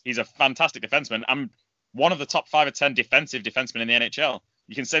Ducks. He's a fantastic defenseman. I'm one of the top 5 or 10 defensive defensemen in the NHL.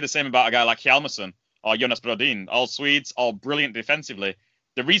 You can say the same about a guy like Hjalmarsson or Jonas Brodin, all Swedes, all brilliant defensively.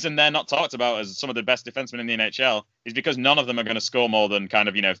 The reason they're not talked about as some of the best defensemen in the NHL is because none of them are going to score more than kind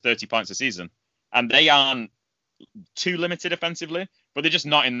of, 30 points a season. And they aren't too limited offensively, but they're just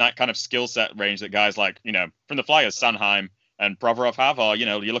not in that kind of skill set range that guys like, from the Flyers, Sanheim and Provorov have, or, you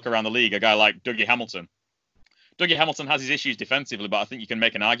look around the league, a guy like Dougie Hamilton. Dougie Hamilton has his issues defensively, but I think you can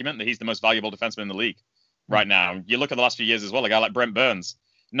make an argument that he's the most valuable defenseman in the league right now. You look at the last few years as well, a guy like Brent Burns,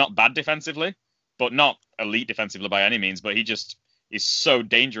 not bad defensively, but not elite defensively by any means, but he just is so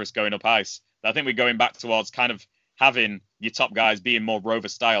dangerous going up ice. I think we're going back towards kind of having your top guys being more rover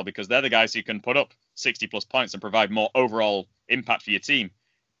style because they're the guys who can put up 60 plus points and provide more overall impact for your team.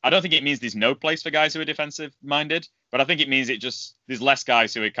 I don't think it means there's no place for guys who are defensive minded, but I think it means there's less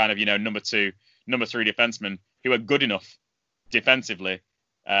guys who are kind of, number 2, number 3 defensemen who are good enough defensively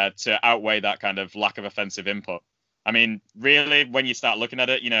to outweigh that kind of lack of offensive input. I mean, really, when you start looking at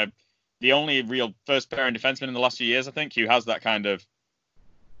it, the only real first pairing defenseman in the last few years, I think, who has that kind of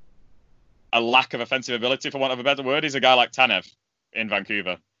a lack of offensive ability, for want of a better word, is a guy like Tanev in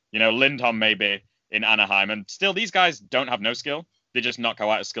Vancouver. Lindholm maybe in Anaheim, and still these guys don't have no skill. They're just not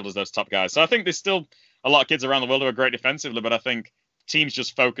quite as skilled as those top guys. So I think there's still a lot of kids around the world who are great defensively, but I think teams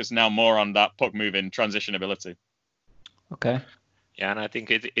just focus now more on that puck moving transition ability. Okay. Yeah, and I think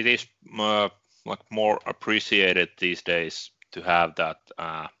it is more appreciated these days to have that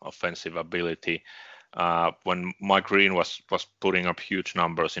offensive ability. When Mike Green was putting up huge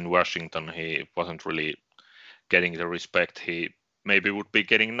numbers in Washington, he wasn't really getting the respect he maybe would be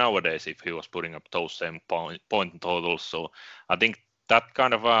getting nowadays if he was putting up those same point totals. So I think that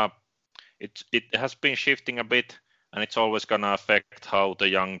kind of it has been shifting a bit, and it's always gonna affect how the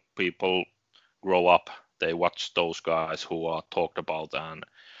young people grow up. They watch those guys who are talked about and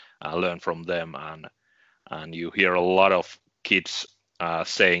learn from them, and you hear a lot of kids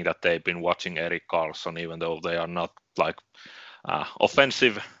saying that they've been watching Erik Karlsson, even though they are not like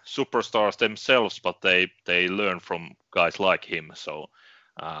offensive superstars themselves, but they learn from guys like him. So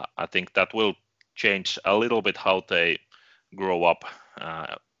I think that will change a little bit how they grow up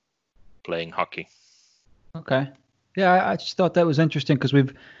playing hockey. Okay. Yeah, I just thought that was interesting because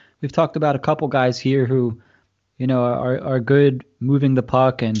we've talked about a couple guys here who, are good moving the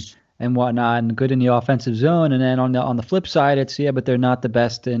puck and whatnot, and good in the offensive zone. And then on the flip side, it's but they're not the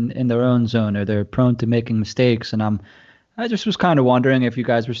best in their own zone, or they're prone to making mistakes. And I just was kind of wondering if you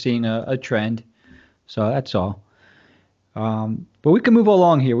guys were seeing a trend. So that's all. But we can move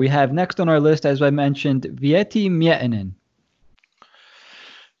along here. We have next on our list, as I mentioned, Veeti Miettinen.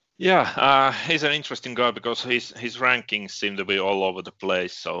 Yeah, he's an interesting guy because his rankings seem to be all over the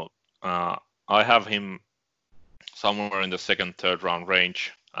place. So I have him somewhere in the second, third round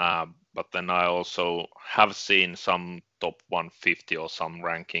range. But then I also have seen some top 150 or some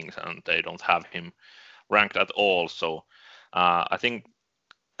rankings, and they don't have him ranked at all. So I think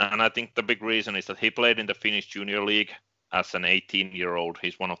the big reason is that he played in the Finnish Junior League as an 18-year-old.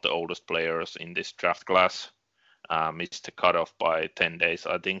 He's one of the oldest players in this draft class. Missed the cutoff by 10 days,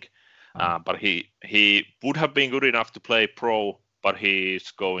 I think. But he would have been good enough to play pro, but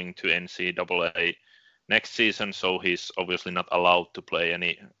he's going to NCAA next season, so he's obviously not allowed to play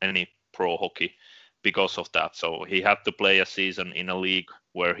any pro hockey because of that. So he had to play a season in a league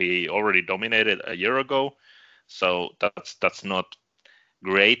where he already dominated a year ago. So that's not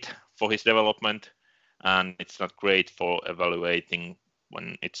great for his development, and it's not great for evaluating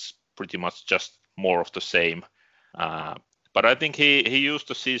when it's pretty much just more of the same. But I think he used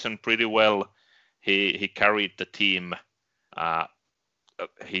the season pretty well. He carried the team.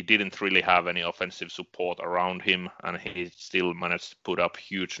 He didn't really have any offensive support around him, and he still managed to put up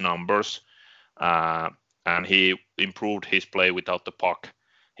huge numbers. And he improved his play without the puck.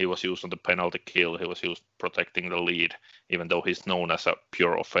 He was used on the penalty kill. He was used protecting the lead, even though he's known as a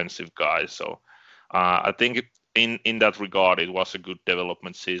pure offensive guy. So I think in that regard, it was a good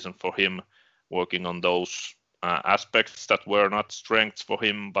development season for him, working on those aspects that were not strengths for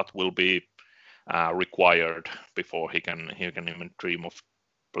him, but will be required before he can even dream of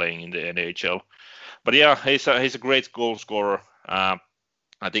playing in the NHL. But yeah, he's a great goal scorer.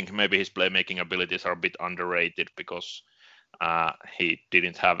 I think maybe his playmaking abilities are a bit underrated because he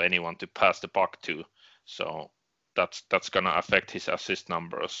didn't have anyone to pass the puck to. So that's gonna affect his assist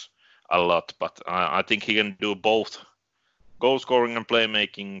numbers a lot. But I think he can do both goal scoring and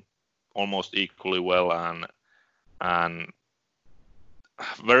playmaking almost equally well, and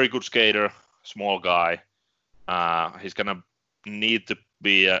very good skater, small guy. He's gonna need to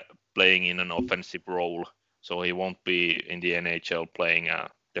be playing in an offensive role, so he won't be in the NHL playing a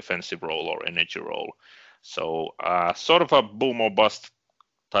defensive role or energy role. So sort of a boom or bust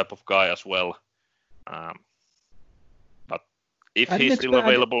type of guy as well. But if he's still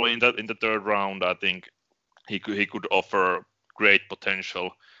available in the third round, I think he could offer great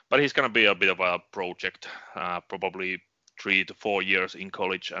potential. But he's going to be a bit of a project, probably 3 to 4 years in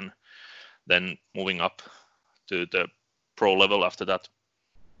college, and then moving up to the pro level after that.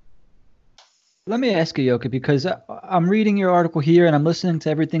 Let me ask you, Jukka, because I'm reading your article here and I'm listening to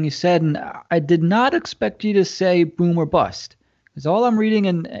everything you said, and I did not expect you to say boom or bust. Because all I'm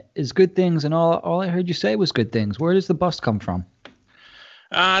reading is good things, and all I heard you say was good things. Where does the bust come from?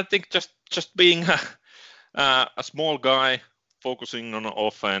 I think just being a small guy, focusing on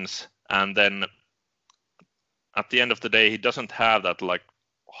offense, and then at the end of the day, he doesn't have that like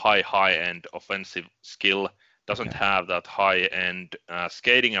high-end offensive skill, doesn't have that high-end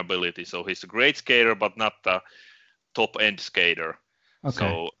skating ability. So he's a great skater, but not a top-end skater. Okay.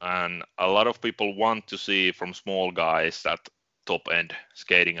 So, and a lot of people want to see from small guys that top-end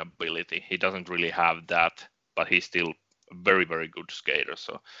skating ability. He doesn't really have that, but he's still a very, very good skater.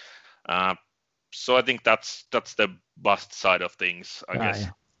 So, so I think that's the bust side of things, I guess.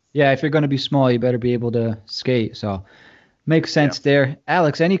 Yeah, if you're going to be small, you better be able to skate. So, makes sense there.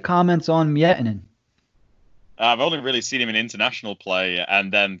 Alex, any comments on Miettinen? I've only really seen him in international play,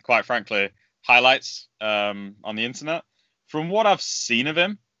 and then, quite frankly, highlights on the internet. From what I've seen of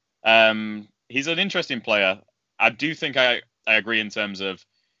him, he's an interesting player. I do think I agree in terms of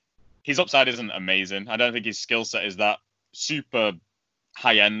his upside isn't amazing. I don't think his skill set is that super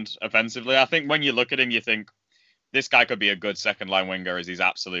high-end offensively. I think when you look at him, you think this guy could be a good second-line winger as his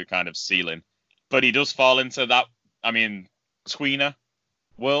absolute kind of ceiling. But he does fall into that, tweener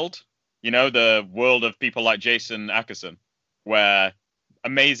world. You know, the world of people like Jason Ackerson, where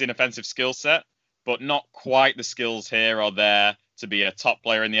amazing offensive skill set, but not quite the skills here or there to be a top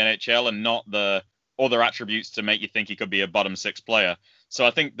player in the NHL, and not the other attributes to make you think he could be a bottom six player. So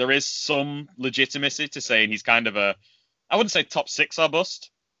I think there is some legitimacy to saying he's kind of I wouldn't say top six or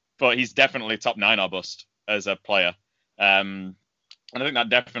bust, but he's definitely top 9 or bust as a player. And I think that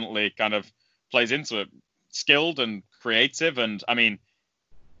definitely kind of plays into it. Skilled and creative. And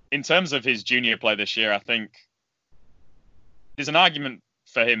in terms of his junior play this year, I think there's an argument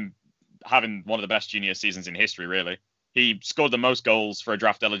for him having one of the best junior seasons in history, really. He scored the most goals for a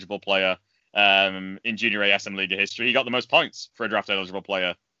draft-eligible player in Junior ASM Liga history. He got the most points for a draft-eligible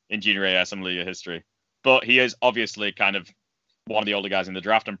player in Junior ASM Liga history. But he is obviously kind of one of the older guys in the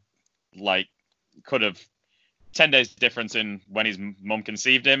draft, and could have 10 days difference in when his mum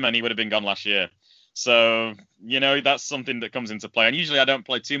conceived him, and he would have been gone last year. So, that's something that comes into play. And usually I don't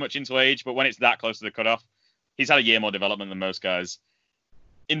play too much into age, but when it's that close to the cutoff, he's had a year more development than most guys.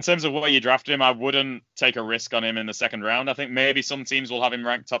 In terms of where you draft him, I wouldn't take a risk on him in the second round. I think maybe some teams will have him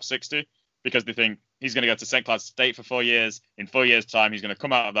ranked top 60 because they think he's going to go to St. Cloud State for 4 years. In 4 years' time, he's going to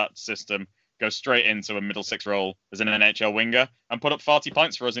come out of that system, go straight into a middle six role as an NHL winger, and put up 40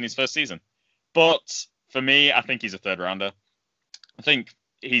 points for us in his first season. But for me, I think he's a third rounder. I think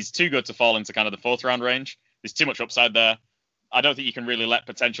he's too good to fall into kind of the fourth round range. There's too much upside there. I don't think you can really let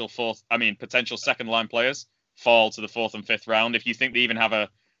potential second line players fall to the fourth and fifth round if you think they even have a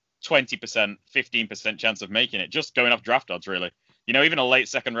 20%, 15% chance of making it. Just going off draft odds, really. Even a late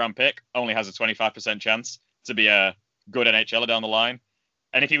second round pick only has a 25% chance to be a good NHLer down the line.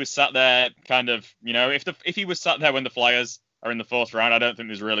 And if he was sat there if he was sat there when the Flyers are in the fourth round, I don't think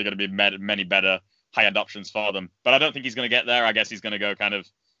there's really going to be many better high-end options for them. But I don't think he's going to get there. I guess he's going to go kind of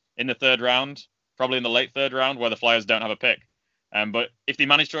in the third round, probably in the late third round, where the Flyers don't have a pick. But if they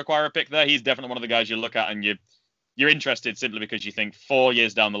manage to acquire a pick there, he's definitely one of the guys you look at and you're interested simply because you think 4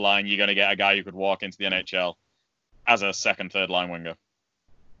 years down the line, you're going to get a guy who could walk into the NHL as a second, third line winger.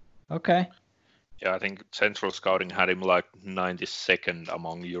 Okay. Yeah, I think Central Scouting had him like 92nd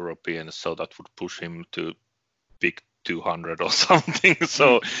among Europeans, so that would push him to pick 200 or something.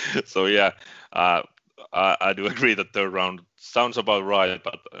 So yeah, I do agree that third round sounds about right,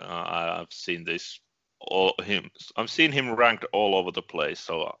 but I've seen I've seen him ranked all over the place,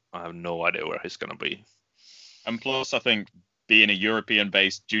 so I have no idea where he's going to be. And plus, I think being a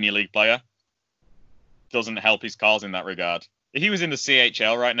European-based junior league player doesn't help his cause in that regard. If he was in the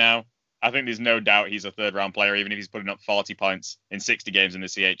CHL right now, I think there's no doubt he's a third-round player, even if he's putting up 40 points in 60 games in the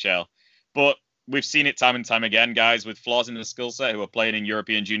CHL. But we've seen it time and time again, guys with flaws in the skill set who are playing in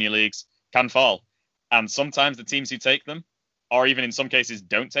European junior leagues can fall. And sometimes the teams who take them, or even in some cases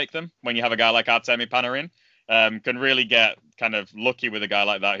don't take them, when you have a guy like Artemi Panarin, can really get kind of lucky with a guy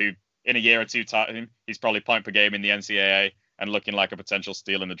like that who, in a year or two time, he's probably point per game in the NCAA and looking like a potential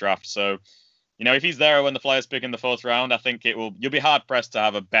steal in the draft. So, if he's there when the Flyers pick in the fourth round, I think you'll be hard-pressed to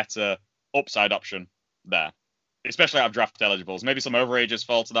have a better upside option there, especially out of draft eligibles. Maybe some overages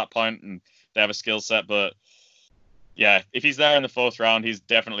fall to that point and they have a skill set, but yeah, if he's there in the fourth round, he's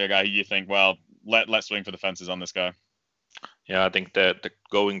definitely a guy who you think, well, let's swing for the fences on this guy. Yeah, I think that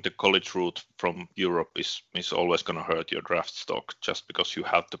going the college route from Europe is always going to hurt your draft stock just because you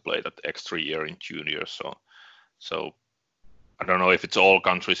have to play that extra year in junior. So I don't know if it's all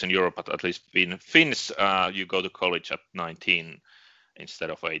countries in Europe, but at least Finns, you go to college at 19 instead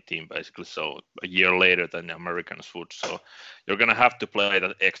of 18, basically. So a year later than the Americans would. So you're going to have to play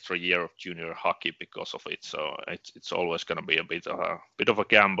that extra year of junior hockey because of it. So it's always going to be a bit of a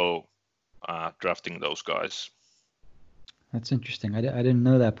gamble drafting those guys. That's interesting. I didn't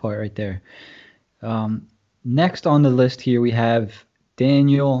know that part right there. Next on the list here, we have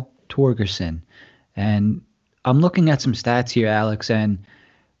Daniel Torgerson. And I'm looking at some stats here, Alex, and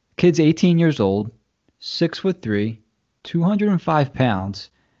kid's 18 years old, 6'3", 205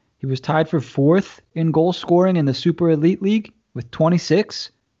 pounds. He was tied for 4th in goal scoring in the Super Elite League with 26.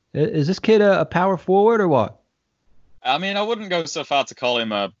 Is this kid a power forward or what? I mean, I wouldn't go so far to call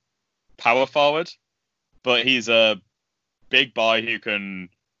him a power forward, but he's a big boy who can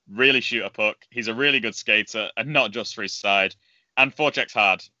really shoot a puck. He's a really good skater, and not just for his side. And forechecks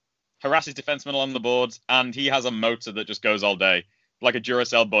hard, harasses defensemen along the boards, and he has a motor that just goes all day, like a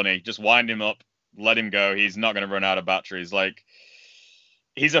Duracell bunny. Just wind him up, let him go. He's not going to run out of batteries. Like,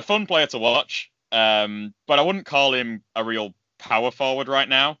 he's a fun player to watch, but I wouldn't call him a real power forward right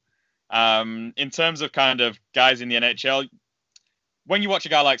now. In terms of kind of guys in the NHL, when you watch a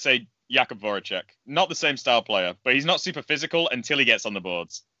guy like, say, Jakub Voracek, not the same style player, but he's not super physical until he gets on the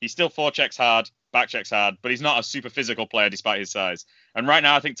boards. He still forechecks hard, backchecks hard, but he's not a super physical player despite his size. And right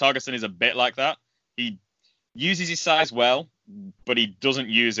now, I think Torgerson is a bit like that. He uses his size well, but he doesn't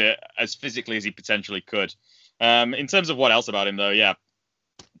use it as physically as he potentially could. In terms of what else about him, though, yeah,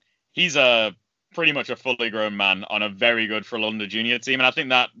 he's pretty much a fully grown man on a very good Frölunda junior team, and I think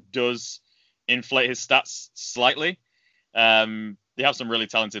that does inflate his stats slightly. They have some really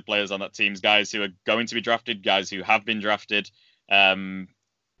talented players on that team, guys who are going to be drafted, guys who have been drafted, and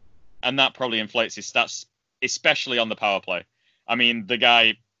that probably inflates his stats, especially on the power play. I mean, the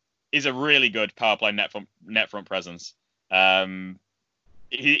guy is a really good power play net front presence.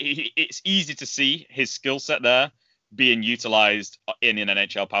 It's easy to see his skill set there being utilized in an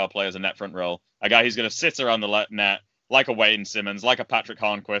NHL power play as a net front role. A guy who's going to sit around the net like a Wayne Simmons, like a Patrick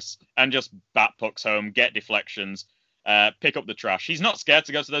Hornquist, and just bat pucks home, get deflections, pick up the trash. He's not scared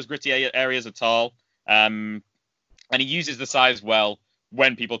to go to those gritty areas at all. And he uses the size well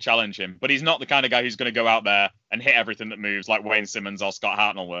when people challenge him. But he's not the kind of guy who's going to go out there and hit everything that moves like Wayne Simmons or Scott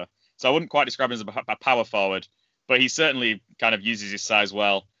Hartnell were. So I wouldn't quite describe him as a power forward, but he certainly kind of uses his size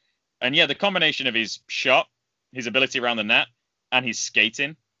well. And yeah, the combination of his shot, his ability around the net, and his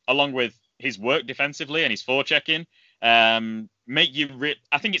skating, along with his work defensively and his forechecking, make you.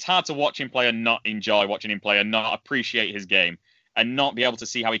 I think it's hard to watch him play and not enjoy watching him play and not appreciate his game and not be able to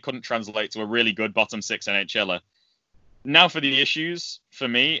see how he couldn't translate to a really good bottom six NHLer. Now for the issues, for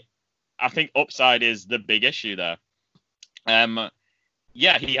me, I think upside is the big issue there.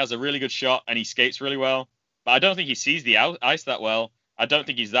 Yeah, he has a really good shot and he skates really well, but I don't think he sees the ice that well. I don't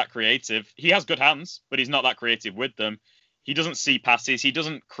think he's that creative. He has good hands, but he's not that creative with them. He doesn't see passes. He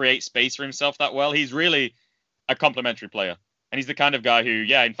doesn't create space for himself that well. He's really a complementary player. And he's the kind of guy who,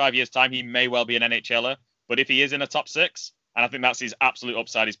 yeah, in 5 years' time, he may well be an NHLer. But if he is in a top six, and I think that's his absolute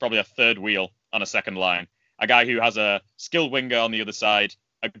upside, he's probably a third wheel on a second line. A guy who has a skilled winger on the other side,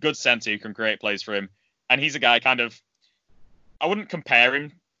 a good center who can create plays for him. And he's a guy kind of, I wouldn't compare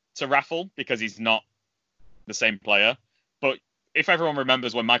him to Raffl because he's not the same player. But if everyone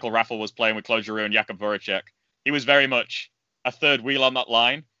remembers when Michael Raffl was playing with Claude Giroux and Jakub Voracek, he was very much a third wheel on that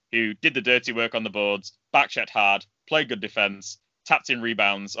line who did the dirty work on the boards, backchecked hard, played good defense, tapped in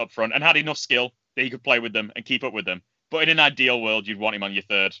rebounds up front, and had enough skill that he could play with them and keep up with them. But in an ideal world, you'd want him on your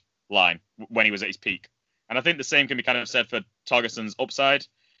third line when he was at his peak. And I think the same can be kind of said for Torgerson's upside.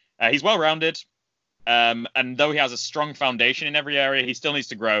 He's well-rounded, and though he has a strong foundation in every area, he still needs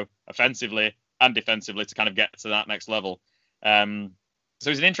to grow offensively and defensively to kind of get to that next level. So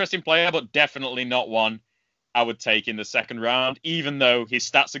he's an interesting player, but definitely not one I would take in the second round, even though his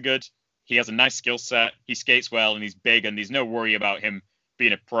stats are good. He has a nice skill set. He skates well and he's big and there's no worry about him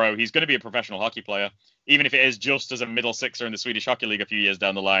being a pro. He's going to be a professional hockey player, even if it is just as a middle sixer in the Swedish Hockey League a few years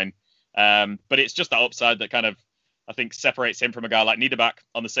down the line. But it's just that upside that kind of, I think, separates him from a guy like Niederbach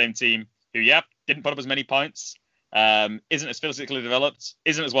on the same team who, yeah, didn't put up as many points, isn't as physically developed,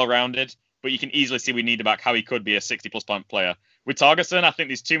 isn't as well-rounded, but you can easily see with Niederbach how he could be a 60-plus point player. With Torgerson, I think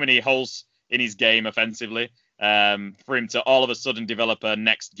there's too many holes in his game offensively for him to all of a sudden develop a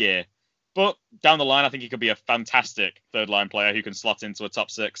next gear. But down the line, I think he could be a fantastic third-line player who can slot into a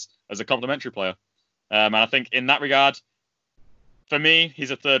top six as a complementary player. And I think in that regard, for me,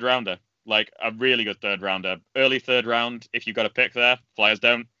 he's a third-rounder, like a really good third-rounder. Early third round, if you've got a pick there, Flyers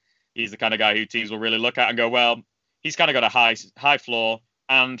don't. He's the kind of guy who teams will really look at and go, well, he's kind of got a high floor,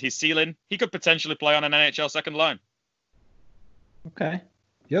 and his ceiling, he could potentially play on an NHL second line. Okay.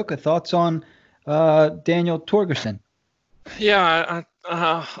 Joka, thoughts on Daniel Torgerson? Yeah,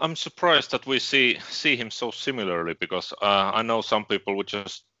 I'm surprised that we see him so similarly because I know some people would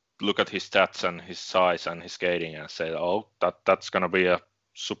just look at his stats and his size and his skating and say, oh, that's going to be a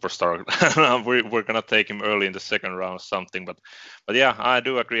superstar. We're going to take him early in the second round or something. But yeah, I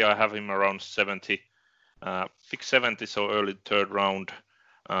do agree. I have him around 70 Pick 70, so early third round.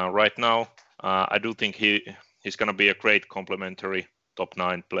 Right now, I do think he's going to be a great complementary top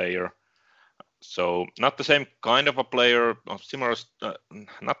 9 player. So not the same kind of a player, similar,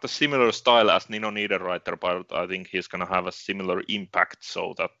 not the similar style as Nino Niederreiter, but I think he's going to have a similar impact.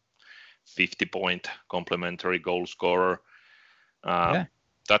 So that 50-point complementary goal scorer,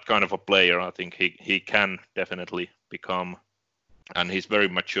 that kind of a player, I think he can definitely become. And he's very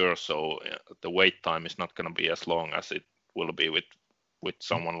mature, so the wait time is not going to be as long as it will be with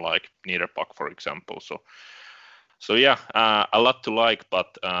someone like Niederbach, for example. So yeah, a lot to like,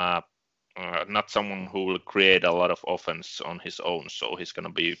 but not someone who will create a lot of offense on his own. So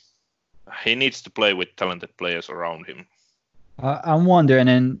he needs to play with talented players around him. I'm wondering,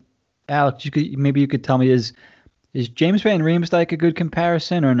 and Alex, you could tell me, is James Van Riemsdyk a good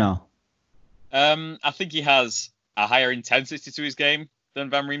comparison or no? I think he has a higher intensity to his game than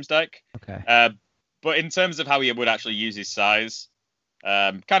Van Riemsdyk. Okay. But in terms of how he would actually use his size,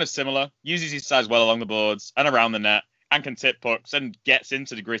 kind of similar. Uses his size well along the boards and around the net, and can tip pucks and gets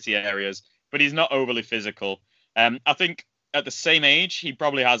into the gritty areas, but he's not overly physical. I think at the same age, he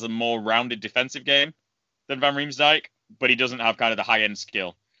probably has a more rounded defensive game than Van Riemsdyk, but he doesn't have kind of the high-end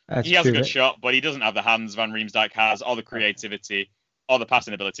skill. He has a good shot, but he doesn't have the hands Van Riemsdyk has, or the creativity, or the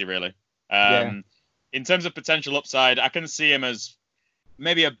passing ability, really. In terms of potential upside, I can see him as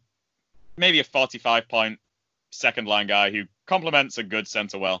maybe a 45-point second-line guy who complements a good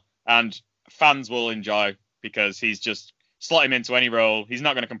centre well, and fans will enjoy because he's just slot him into any role. He's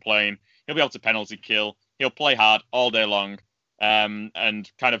not going to complain. He'll be able to penalty kill. He'll play hard all day long, and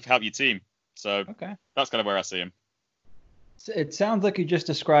kind of help your team. So that's kind of where I see him. It sounds like you just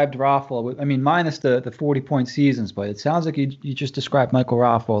described Raffl. I mean, minus the 40-point seasons, but it sounds like you just described Michael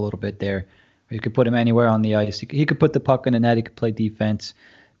Raffl a little bit there. You could put him anywhere on the ice. He could put the puck in the net. He could play defense,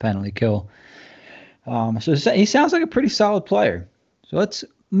 penalty kill. So he sounds like a pretty solid player. So let's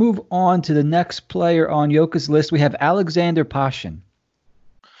move on to the next player on Yoka's list. We have Alexander Pashin.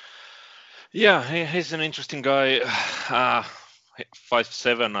 Yeah, he's an interesting guy.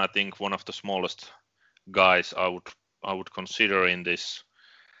 5'7", I think, one of the smallest guys I would consider in this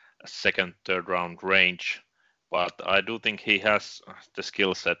second, third round range. But I do think he has the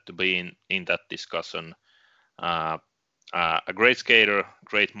skill set to be in that discussion. A great skater,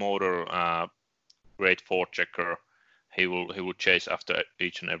 great motor, great forechecker. He will chase after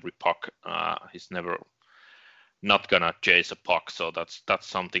each and every puck. He's never not gonna chase a puck. So that's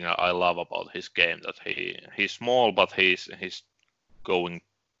something I love about his game. That he's small, but he's going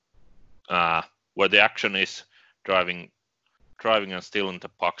where the action is, driving and stealing the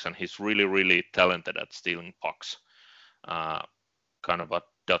pucks, and he's really, really talented at stealing pucks. Kind of a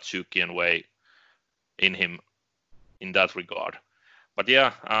Datsyukian way in him in that regard. But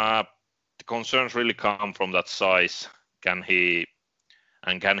yeah, the concerns really come from that size. Can he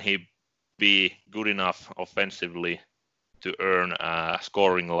be good enough offensively to earn a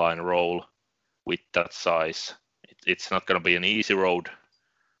scoring line role with that size? It's not going to be an easy road,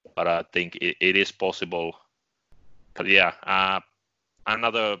 but I think it is possible. But yeah,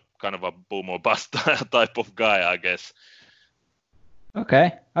 another kind of a boom or bust type of guy, I guess.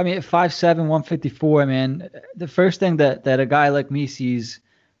 Okay. I mean, 5'7", 154, man. The first thing that a guy like me sees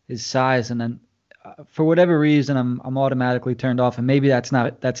is size, and then for whatever reason, I'm automatically turned off. And maybe that's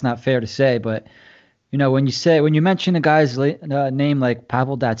not fair to say, but you know, when you mention a guy's name like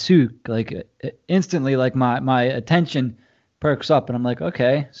Pavel Datsyuk, like instantly, like my attention perks up, and I'm like,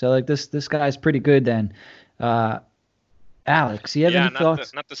 okay, so like this guy's pretty good then. Alex, you have any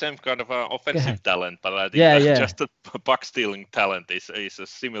thoughts? Not the same kind of offensive talent, but I think just the puck stealing talent is a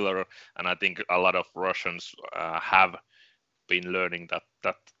similar, and I think a lot of Russians have been learning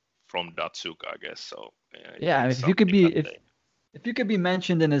that from Datsyuk, I guess. So yeah, if you could be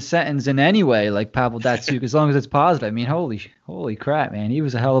mentioned in a sentence in any way like Pavel Datsyuk, as long as it's positive. I mean, holy crap, man, he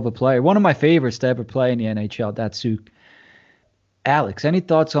was a hell of a player. One of my favorites to ever play in the NHL, Datsyuk. Alex, any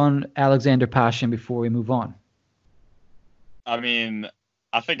thoughts on Alexander Pashin before we move on? I mean,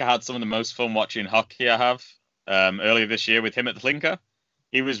 I think I had some of the most fun watching hockey I have earlier this year with him at the Hlinka.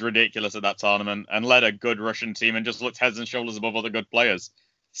 He was ridiculous at that tournament and led a good Russian team and just looked heads and shoulders above other good players.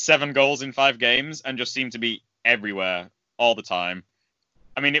 7 goals in 5 games and just seemed to be everywhere all the time.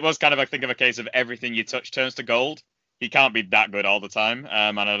 I mean, it was kind of, I think, of a case of everything you touch turns to gold. He can't be that good all the time,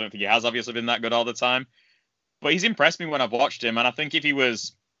 and I don't think he has obviously been that good all the time. But he's impressed me when I've watched him, and I think if he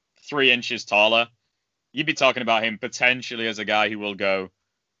was 3 inches taller, you'd be talking about him potentially as a guy who will go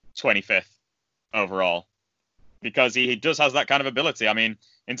 25th overall, because he does has that kind of ability. I mean,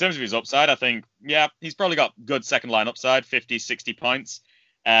 in terms of his upside, I think, yeah, he's probably got good second line upside, 50, 60 points.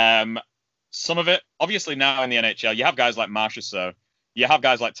 some of it, obviously now in the NHL, you have guys like Marchessault, you have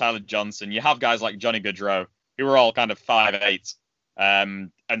guys like Tyler Johnson, you have guys like Johnny Gaudreau, who are all kind of 5'8",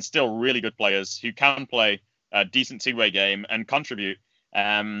 and still really good players who can play a decent two-way game and contribute.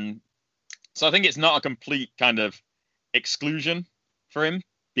 So I think it's not a complete kind of exclusion for him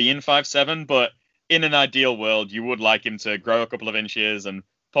being 5'7", but in an ideal world, you would like him to grow a couple of inches and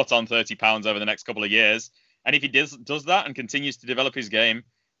put on 30 pounds over the next couple of years. And if he does that and continues to develop his game,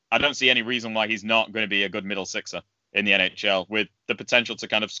 I don't see any reason why he's not going to be a good middle sixer in the NHL with the potential to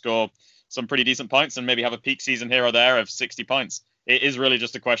kind of score some pretty decent points and maybe have a peak season here or there of 60 points. It is really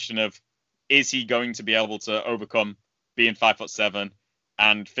just a question of, is he going to be able to overcome being 5'7"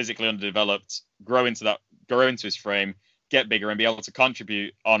 and physically underdeveloped, grow into his frame, get bigger and be able to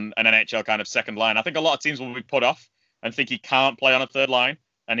contribute on an NHL kind of second line. I think a lot of teams will be put off and think he can't play on a third line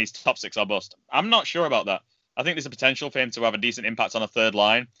and he's top six or bust. I'm not sure about that. I think there's a potential for him to have a decent impact on a third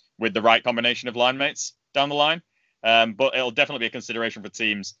line with the right combination of line mates down the line. But it'll definitely be a consideration for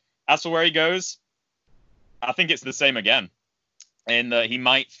teams. As for where he goes, I think it's the same again, in that he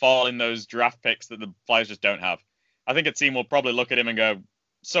might fall in those draft picks that the Flyers just don't have. I think a team will probably look at him and go,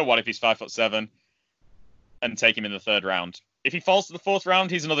 so what if he's 5'7", and take him in the third round. If he falls to the fourth round,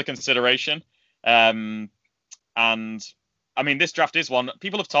 he's another consideration. And I mean, this draft is one.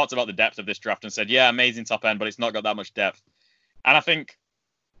 People have talked about the depth of this draft and said, yeah, amazing top end, but it's not got that much depth. And I think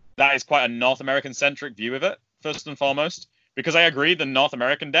that is quite a North American centric view of it, first and foremost, because I agree the North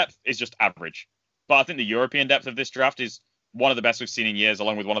American depth is just average. But I think the European depth of this draft is one of the best we've seen in years,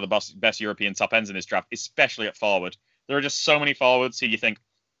 along with one of the best European top ends in this draft, especially at forward. There are just so many forwards who you think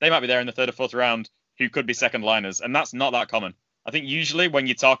they might be there in the third or fourth round who could be second liners, and that's not that common. I think usually when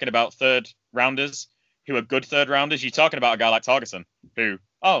you're talking about third rounders who are good third rounders, you're talking about a guy like Torgerson, who,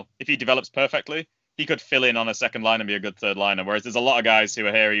 if he develops perfectly, he could fill in on a second line and be a good third liner. Whereas there's a lot of guys who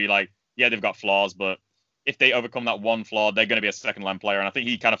are here who you're like, yeah, they've got flaws, but if they overcome that one flaw, they're going to be a second line player. And I think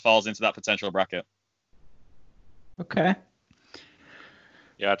he kind of falls into that potential bracket. Okay.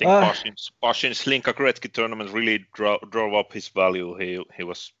 Yeah, I think Pashin's Hlinka Gretzky tournament really drove up his value.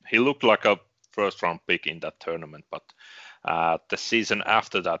 He looked like a first round pick in that tournament, but the season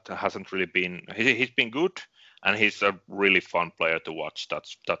after that hasn't really been. He's been good, and he's a really fun player to watch.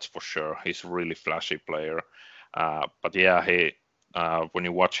 That's for sure. He's a really flashy player. But yeah, when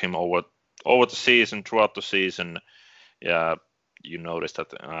you watch him over the season, throughout the season, yeah, you notice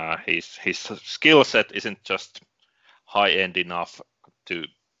that his skill set isn't just high end enough to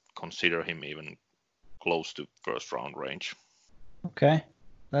consider him even close to first round range. Okay,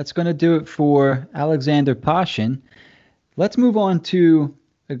 that's going to do it for Alexander Pashin. Let's move on to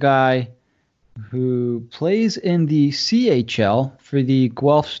a guy who plays in the CHL for the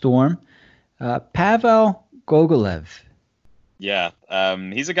Guelph Storm, Pavel Gogolev. Yeah,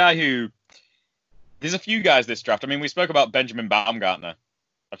 he's a guy who. There's a few guys this draft. I mean, we spoke about Benjamin Baumgartner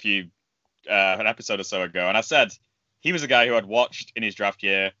an episode or so ago, and I said he was a guy who I'd watched in his draft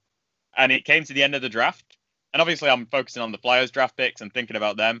year, and it came to the end of the draft, and obviously I'm focusing on the Flyers draft picks and thinking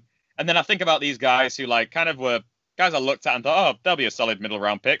about them, and then I think about these guys who kind of were guys I looked at and thought, they'll be a solid middle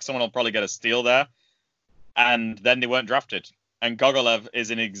round pick. Someone will probably get a steal there, and then they weren't drafted. And Gogolev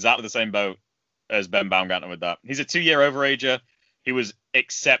is in exactly the same boat as Ben Baumgartner with that. He's a 2-year overager. He was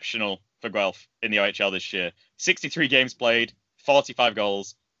exceptional for Guelph in the OHL this year. 63 games played, 45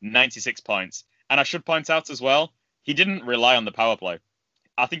 goals, 96 points. And I should point out as well, he didn't rely on the power play.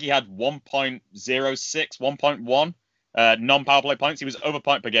 I think he had 1.06, 1.1 non-power play points. He was over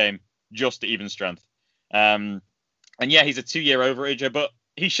point per game, just to even strength. And yeah, he's a 2-year overager, but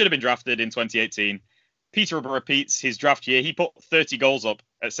he should have been drafted in 2018. Peterborough repeats his draft year. He put 30 goals up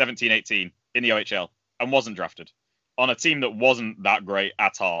at 17-18 in the OHL and wasn't drafted on a team that wasn't that great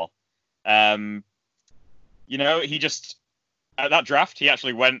at all. He just, at that draft, he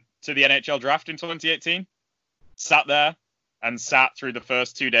actually went to the NHL draft in 2018, sat there and sat through the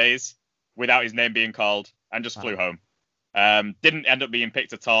first 2 days without his name being called and just flew home. Didn't end up being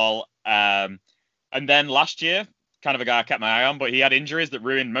picked at all. And then last year, kind of a guy I kept my eye on, but he had injuries that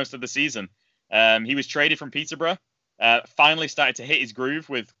ruined most of the season. He was traded from Peterborough, finally started to hit his groove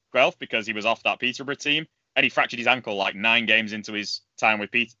with Guelph because he was off that Peterborough team, and he fractured his ankle 9 games into his time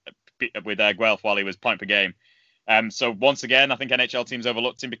with Guelph while he was point per game. So once again, I think NHL teams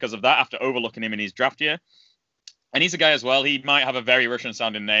overlooked him because of that after overlooking him in his draft year. And he's a guy as well, he might have a very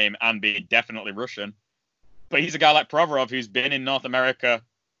Russian-sounding name and be definitely Russian, but he's a guy like Provorov who's been in North America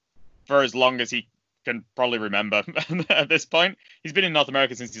for as long as he can probably remember at this point. He's been in North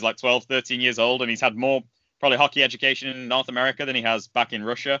America since he's 12, 13 years old, and he's had more probably hockey education in North America than he has back in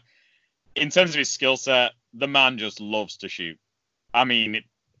Russia. In terms of his skill set, the man just loves to shoot. I mean,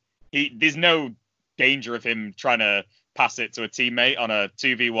 There's no danger of him trying to pass it to a teammate on a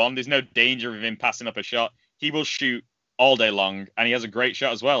 2v1. There's no danger of him passing up a shot. He will shoot all day long, and he has a great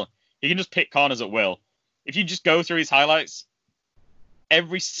shot as well. He can just pick corners at will. If you just go through his highlights,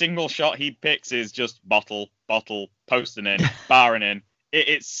 every single shot he picks is just bottle, posting in, barring in.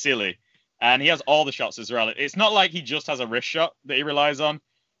 It's silly. And he has all the shots as well. It's not like he just has a wrist shot that he relies on.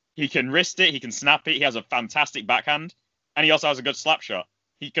 He can wrist it, he can snap it, he has a fantastic backhand, and he also has a good slap shot.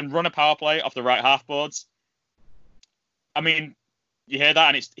 He can run a power play off the right half boards. I mean, you hear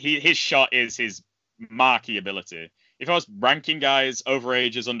that, and his shot is his marquee ability. If I was ranking guys,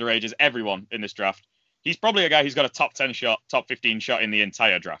 overages, underages, everyone in this draft, he's probably a guy who's got a top 10 shot, top 15 shot in the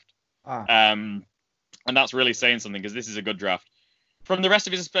entire draft. And that's really saying something, because this is a good draft. From the rest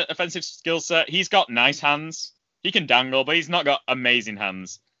of his offensive skill set, he's got nice hands. He can dangle, but he's not got amazing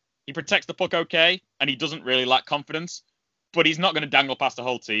hands. He protects the puck okay, and he doesn't really lack confidence, but he's not going to dangle past the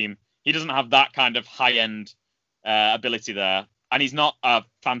whole team. He doesn't have that kind of high-end ability there, and he's not a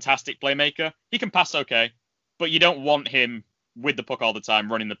fantastic playmaker. He can pass okay, but you don't want him with the puck all the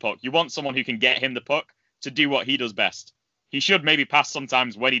time, running the puck. You want someone who can get him the puck to do what he does best. He should maybe pass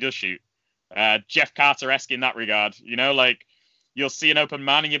sometimes when he does shoot. Jeff Carter-esque in that regard. You know, like, you'll see an open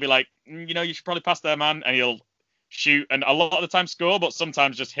man and you'll be like, you should probably pass there, man, and he'll shoot and a lot of the time score, but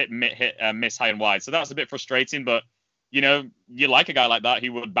sometimes just miss high and wide. So that's a bit frustrating, but you like a guy like that. He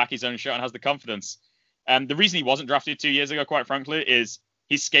would back his own shot and has the confidence. The reason he wasn't drafted 2 years ago, quite frankly, is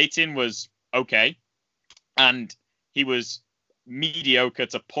his skating was okay, and he was mediocre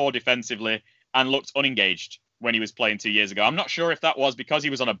to poor defensively and looked unengaged when he was playing 2 years ago. I'm not sure if that was because he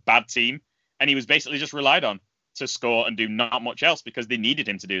was on a bad team and he was basically just relied on to score and do not much else because they needed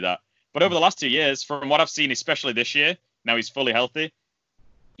him to do that. But over the last 2 years, from what I've seen, especially this year, now he's fully healthy,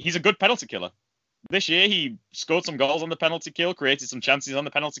 he's a good penalty killer. This year, he scored some goals on the penalty kill, created some chances on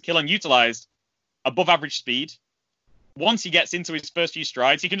the penalty kill, and utilized above average speed. Once he gets into his first few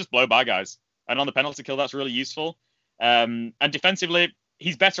strides, he can just blow by guys. And on the penalty kill, that's really useful. And defensively,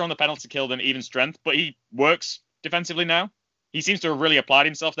 he's better on the penalty kill than even strength, but he works defensively now. He seems to have really applied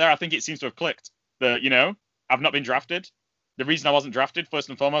himself there. I think it seems to have clicked that, I've not been drafted. The reason I wasn't drafted, first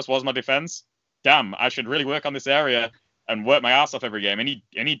and foremost, was my defense. Damn, I should really work on this area and work my ass off every game. And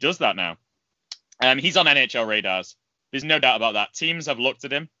he does that now. He's on NHL radars. There's no doubt about that. Teams have looked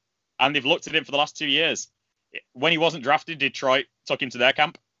at him, and they've looked at him for the last 2 years. When he wasn't drafted, Detroit took him to their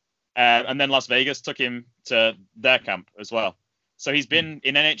camp, and then Las Vegas took him to their camp as well. So he's been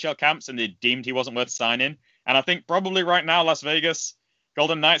in NHL camps, and they deemed he wasn't worth signing. And I think probably right now, Las Vegas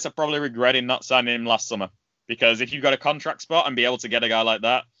Golden Knights are probably regretting not signing him last summer. Because if you've got a contract spot and be able to get a guy like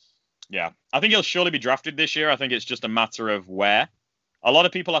that, yeah. I think he'll surely be drafted this year. I think it's just a matter of where. A lot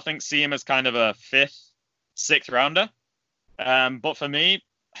of people, I think, see him as kind of a 5th, 6th rounder. But for me,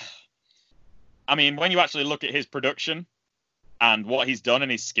 I mean, when you actually look at his production and what he's done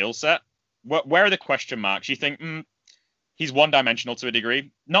and his skill set, where are the question marks? You think, he's one-dimensional to a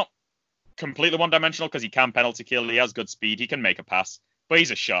degree. Not completely one-dimensional because he can penalty kill. He has good speed. He can make a pass. But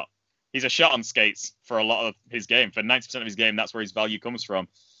he's a shot. He's a shot on skates for a lot of his game. For 90% of his game, that's where his value comes from.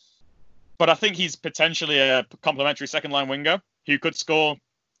 But I think he's potentially a complementary second-line winger who could score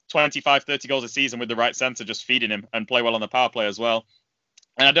 25, 30 goals a season with the right center just feeding him and play well on the power play as well.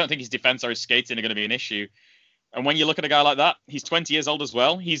 And I don't think his defense or his skating are going to be an issue. And when you look at a guy like that, he's 20 years old as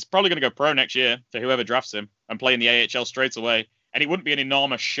well. He's probably going to go pro next year for whoever drafts him and play in the AHL straight away. And it wouldn't be an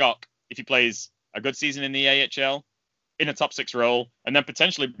enormous shock if he plays a good season in the AHL, in a top 6 role, and then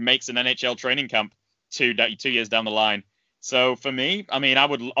potentially makes an NHL training camp 2 years down the line. So for me, I mean, I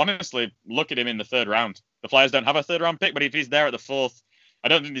would honestly look at him in the 3rd round. The Flyers don't have a 3rd round pick, but if he's there at the 4th, I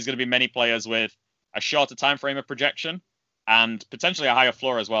don't think there's going to be many players with a shorter time frame of projection and potentially a higher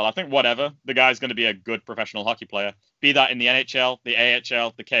floor as well. I think whatever, the guy's going to be a good professional hockey player, be that in the NHL, the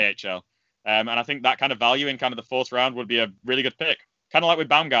AHL, the KHL. And I think that kind of value in kind of the 4th round would be a really good pick. Kind of like with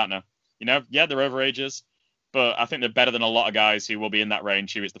Baumgartner. Yeah, they're overages, but I think they're better than a lot of guys who will be in that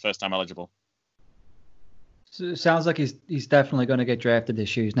range who is the first time eligible. So it sounds like he's definitely going to get drafted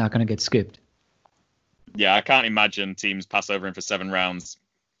this year. He's not going to get skipped. Yeah, I can't imagine teams pass over him for 7 rounds.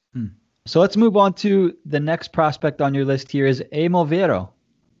 So let's move on to the next prospect on your list here is Emil Vero.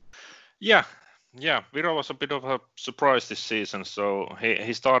 Yeah, Vero was a bit of a surprise this season. So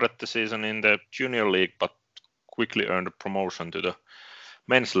he started the season in the junior league, but quickly earned a promotion to the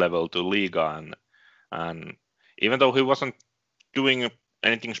men's level to Liga. And even though he wasn't doing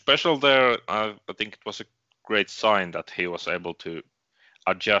anything special there, I think it was a great sign that he was able to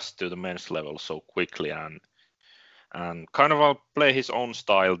adjust to the men's level so quickly and kind of play his own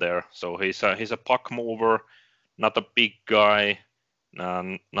style there. So he's a puck mover, not a big guy,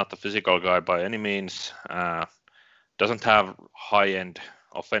 Not a physical guy by any means. Doesn't have high-end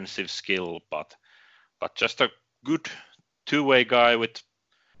offensive skill, but just a good two-way guy with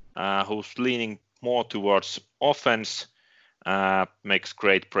who's leaning more towards offense. Makes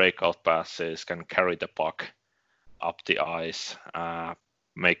great breakout passes, can carry the puck up the ice,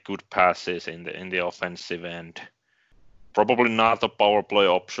 make good passes in the offensive end. Probably not a power play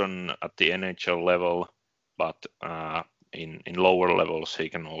option at the NHL level, but in lower levels he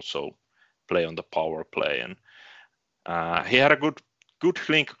can also play on the power play. And he had a good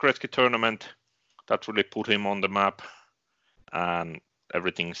Hlinka Gretzky tournament that really put him on the map, and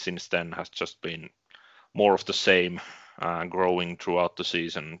everything since then has just been more of the same, growing throughout the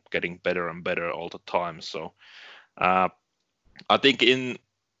season, getting better and better all the time. So I think in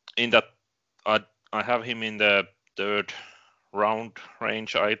that I have him in the third round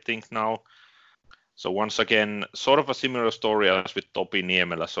range, I think now. So once again, sort of a similar story as with Topi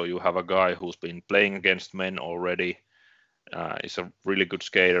Niemelä. So you have a guy who's been playing against men already. He's a really good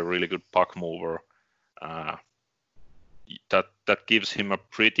skater, really good puck mover. That gives him a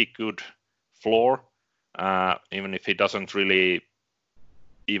pretty good floor, even if he doesn't really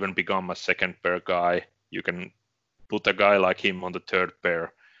even become a second pair guy. You can put a guy like him on the third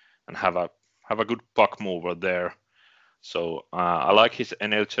pair and have a good puck mover there. So I like his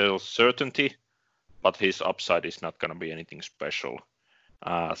NHL certainty, but his upside is not going to be anything special.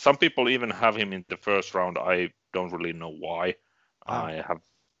 Some people even have him in the first round. I don't really know why. Wow.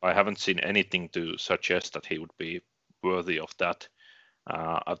 I haven't seen anything to suggest that he would be worthy of that.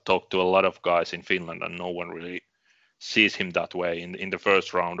 I've talked to a lot of guys in Finland, and no one really sees him that way in the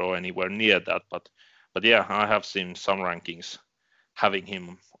first round or anywhere near that. But yeah, I have seen some rankings having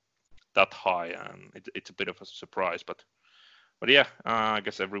him that high, and it's a bit of a surprise. But yeah, I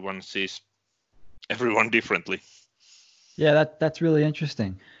guess everyone sees everyone differently. Yeah, that's really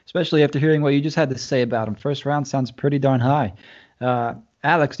interesting, especially after hearing what you just had to say about him. First round sounds pretty darn high.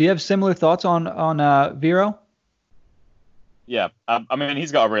 Alex, do you have similar thoughts on Viro? Yeah, I mean,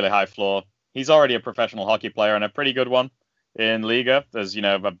 he's got a really high floor. He's already a professional hockey player and a pretty good one in Liga. There's,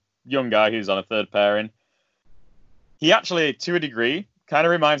 a young guy who's on a third pairing. He actually, to a degree, kind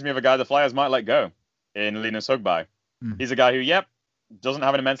of reminds me of a guy the Flyers might let go in Linus Hugby. He's a guy who, doesn't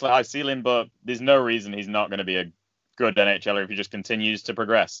have an immensely high ceiling, but there's no reason he's not going to be a good NHLer if he just continues to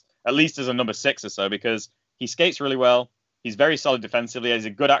progress, at least as a number 6 or so, because he skates really well. He's very solid defensively. He has a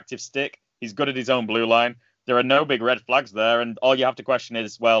good active stick. He's good at his own blue line. There are no big red flags there, and all you have to question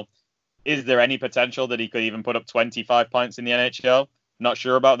is, well, is there any potential that he could even put up 25 points in the NHL? Not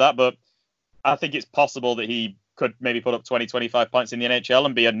sure about that, but I think it's possible that he could maybe put up 20, 25 points in the NHL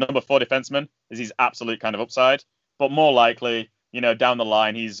and be a number 4 defenseman is his absolute kind of upside. But more likely, down the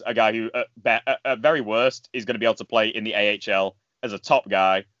line, he's a guy who, at very worst, is going to be able to play in the AHL as a top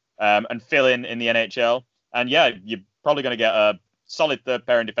guy and fill in the NHL. And yeah, you're probably going to get a solid third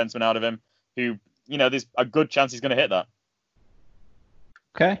pairing defenseman out of him who, there's a good chance he's going to hit that.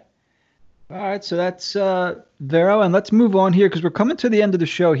 Okay. All right, so that's Vero, and let's move on here because we're coming to the end of the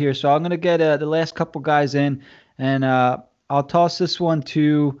show here. So I'm going to get the last couple guys in, and I'll toss this one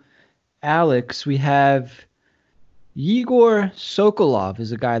to Alex. We have Yegor Sokolov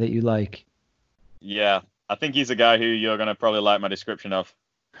is a guy that you like. Yeah, I think he's a guy who you're going to probably like my description of.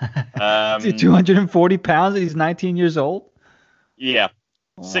 Is he 240 pounds and he's 19 years old? Yeah,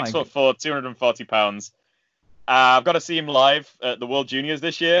 6'4", 240 pounds. I've got to see him live at the World Juniors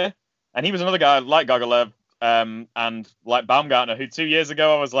this year. And he was another guy like Gogolev and like Baumgartner, who 2 years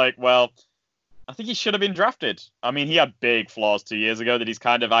ago I was like, well, I think he should have been drafted. I mean, he had big flaws 2 years ago that he's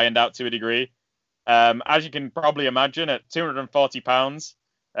kind of ironed out to a degree. As you can probably imagine, at 240 pounds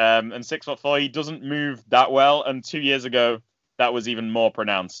and 6'4", he doesn't move that well. And 2 years ago, that was even more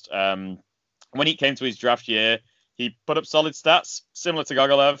pronounced. When he came to his draft year, he put up solid stats, similar to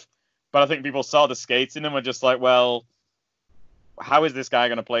Gogolev. But I think people saw the skating and were just like, well, how is this guy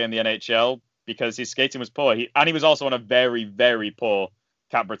going to play in the NHL? Because his skating was poor. He was also on a very, very poor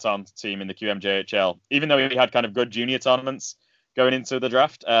Cap Breton team in the QMJHL, even though he had kind of good junior tournaments going into the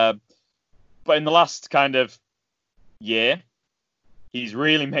draft. But in the last kind of year, he's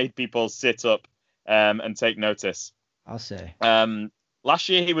really made people sit up and take notice. I'll say. Last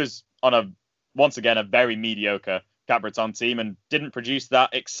year, he was on once again, a very mediocre Cap Breton team and didn't produce that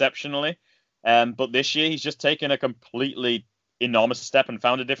exceptionally. But this year, he's just taken a completely enormous step and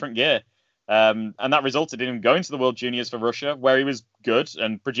found a different gear. And that resulted in him going to the World Juniors for Russia, where he was good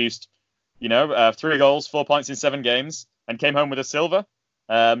and produced, 3 goals, 4 points in 7 games, and came home with a silver.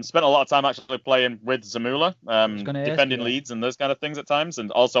 Spent a lot of time actually playing with Zamula, defending leads and those kind of things at times,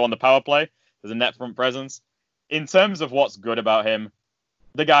 and also on the power play. There's a net front presence. In terms of what's good about him,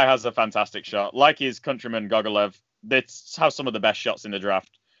 the guy has a fantastic shot. Like his countryman Gogolev, that's how some of the best shots in the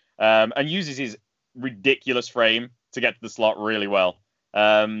draft. And uses his ridiculous frame to get to the slot really well.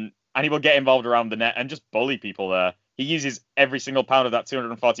 And he will get involved around the net and just bully people there. He uses every single pound of that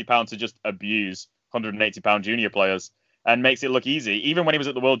 240 pounds to just abuse 180-pound junior players and makes it look easy. Even when he was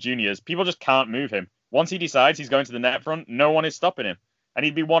at the World Juniors, people just can't move him. Once he decides he's going to the net front, no one is stopping him. And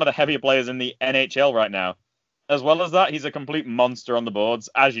he'd be one of the heavier players in the NHL right now. As well as that, he's a complete monster on the boards,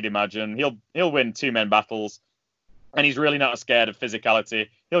 as you'd imagine. He'll win two-man battles, and he's really not scared of physicality.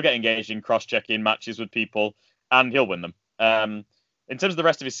 He'll get engaged in cross-checking matches with people, and he'll win them. In terms of the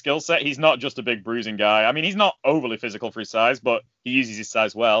rest of his skill set, he's not just a big bruising guy. I mean, he's not overly physical for his size, but he uses his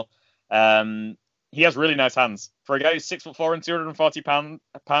size well. He has really nice hands. For a guy who's 6'4" and 240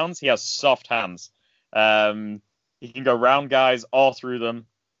 pounds, he has soft hands. He can go round guys or through them,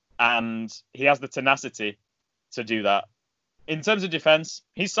 and he has the tenacity to do that. In terms of defense,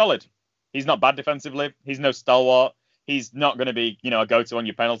 he's solid. He's not bad defensively. He's no stalwart. He's not going to be, a go-to on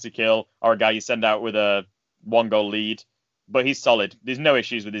your penalty kill or a guy you send out with a 1-goal lead. But he's solid. There's no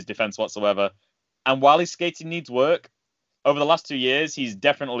issues with his defense whatsoever. And while his skating needs work, over the last 2 years, he's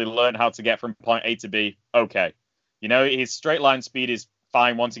definitely learned how to get from point A to B okay. His straight line speed is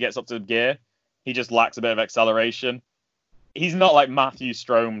fine once he gets up to gear. He just lacks a bit of acceleration. He's not like Matthew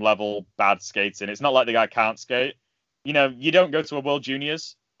Strome level bad skating. It's not like the guy can't skate. You don't go to a World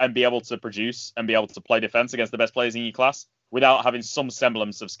Juniors and be able to produce and be able to play defense against the best players in your class without having some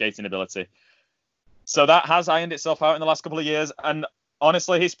semblance of skating ability. So that has ironed itself out in the last couple of years. And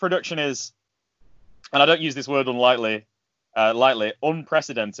honestly, his production is, and I don't use this word lightly,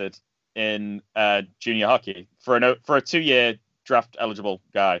 unprecedented in junior hockey for a 2-year draft eligible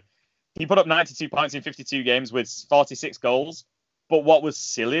guy. He put up 92 points in 52 games with 46 goals. But what was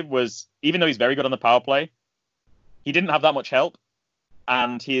silly was, even though he's very good on the power play, he didn't have that much help.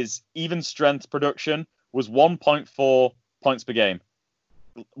 And his even strength production was 1.4 points per game.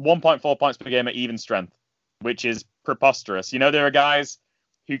 1.4 points per game at even strength, which is preposterous. There are guys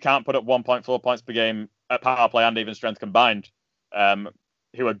who can't put up 1.4 points per game at power play and even strength combined,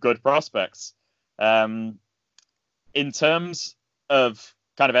 who are good prospects. In terms of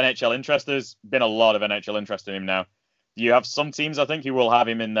kind of NHL interest, there's been a lot of NHL interest in him now. You have some teams, I think, who will have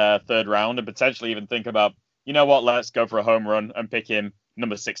him in their third round and potentially even think about, let's go for a home run and pick him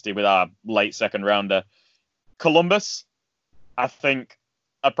number 60 with our late second rounder. Columbus, I think,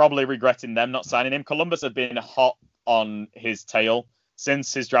 are probably regretting them not signing him. Columbus have been hot on his tail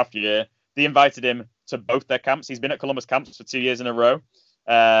since his draft year. They invited him to both their camps. He's been at Columbus camps for 2 years in a row.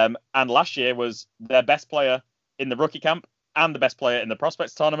 And last year was their best player in the rookie camp and the best player in the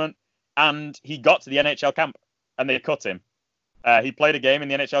prospects tournament. And he got to the NHL camp and they cut him. He played a game in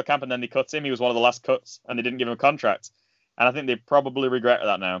the NHL camp and then they cut him. He was one of the last cuts and they didn't give him a contract. And I think they probably regret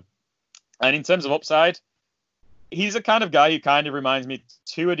that now. And in terms of upside, he's a kind of guy who kind of reminds me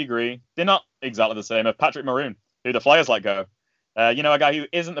to a degree, they're not exactly the same, of Patrick Maroon, who the Flyers let go. A guy who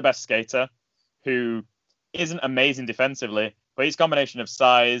isn't the best skater, who isn't amazing defensively, but his combination of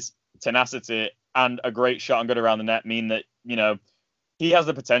size, tenacity, and a great shot and good around the net mean that, he has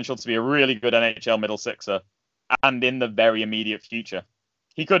the potential to be a really good NHL middle sixer and in the very immediate future.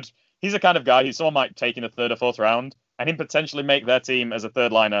 He's the kind of guy who someone might take in the third or fourth round and him potentially make their team as a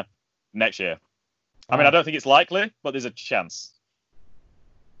third liner next year. I mean, I don't think it's likely, but there's a chance.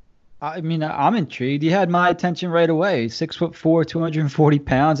 I mean, I'm intrigued. You had my attention right away. 6'4", 240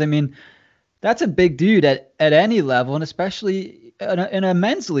 pounds. I mean, that's a big dude at any level, and especially in a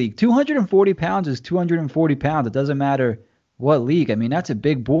men's league. 240 pounds is 240 pounds. It doesn't matter what league. I mean, that's a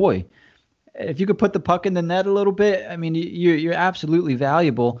big boy. If you could put the puck in the net a little bit, I mean, you're absolutely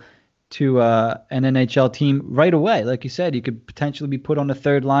valuable to an NHL team right away. Like you said, you could potentially be put on the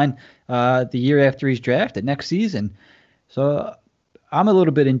third line the year after he's drafted, next season. So I'm a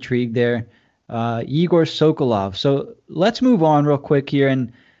little bit intrigued there. Igor Sokolov. So let's move on real quick here,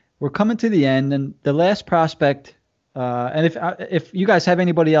 and we're coming to the end. And the last prospect, and if you guys have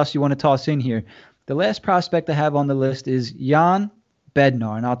anybody else you want to toss in here, the last prospect I have on the list is Jan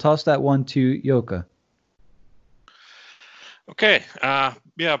Bednar, and I'll toss that one to Joka. Okay,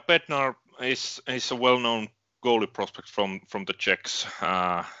 Bednar is a well-known goalie prospect from the Czechs.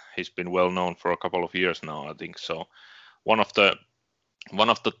 He's been well-known for a couple of years now, I think. So one of the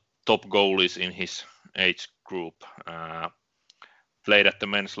top goalies in his age group. Played at the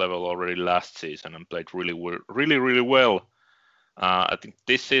men's level already last season and played really well. I think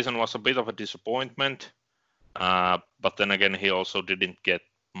this season was a bit of a disappointment, but then again he also didn't get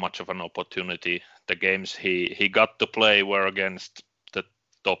much of an opportunity. The games he got to play were against the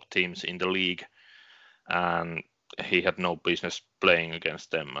top teams in the league, and he had no business playing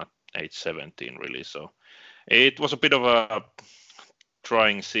against them at age 17, really. So it was a bit of a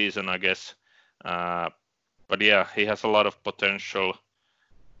trying season, I guess. But yeah, he has a lot of potential.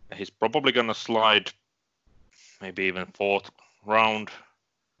 He's probably gonna slide, maybe even 4th round,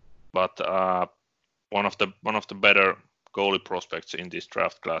 but one of the better goalie prospects in this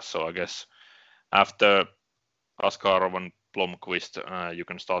draft class. So I guess after Askarov and Blomqvist, you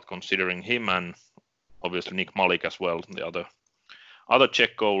can start considering him, and obviously Nick Malik as well, the other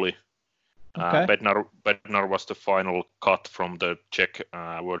Czech goalie. Okay. Bednar was the final cut from the Czech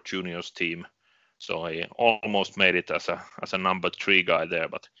World Juniors team, so he almost made it as a number 3 guy there,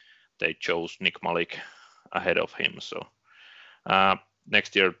 but they chose Nick Malik ahead of him. So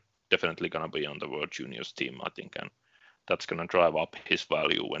next year definitely gonna be on the World Juniors team, I think, and that's gonna drive up his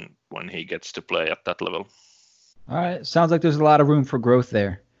value when he gets to play at that level. All right. Sounds like there's a lot of room for growth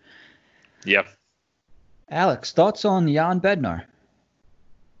there. Yeah. Alex, thoughts on Jan Bednar?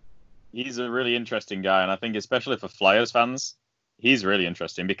 He's a really interesting guy, and I think especially for Flyers fans, he's really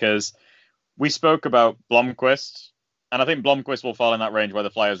interesting because we spoke about Blomqvist, and I think Blomqvist will fall in that range where the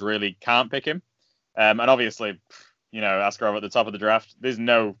Flyers really can't pick him. And obviously, Askarov at the top of the draft, there's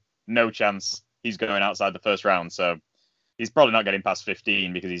no chance he's going outside the first round, so he's probably not getting past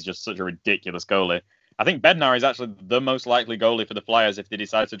 15 because he's just such a ridiculous goalie. I think Bednar is actually the most likely goalie for the Flyers if they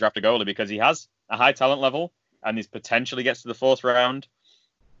decide to draft a goalie because he has a high talent level and he potentially gets to the 4th round.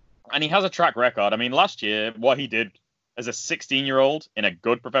 And he has a track record. I mean, last year, what he did as a 16-year-old in a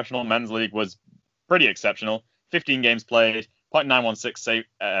good professional men's league was pretty exceptional. 15 games played, .916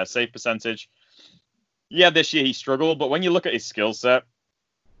 save percentage. Yeah, this year he struggled, but when you look at his skill set,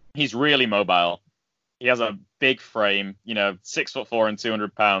 he's really mobile. He has a big frame, 6'4" and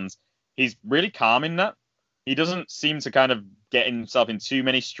 200 pounds. He's really calm in that. He doesn't seem to kind of get himself in too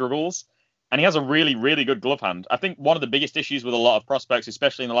many struggles. And he has a really, really good glove hand. I think one of the biggest issues with a lot of prospects,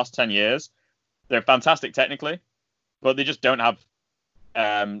 especially in the last 10 years, they're fantastic technically, but they just don't have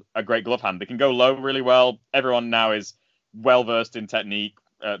a great glove hand. They can go low really well. Everyone now is well-versed in technique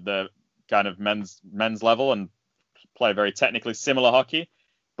at the kind of men's level and play very technically similar hockey.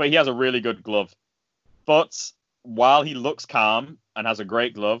 But he has a really good glove. But while he looks calm and has a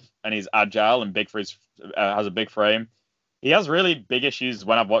great glove and he's agile and big for his has a big frame, he has really big issues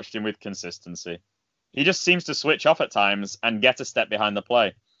when I've watched him with consistency. He just seems to switch off at times and get a step behind the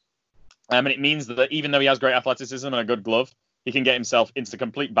play. And it means that even though he has great athleticism and a good glove, he can get himself into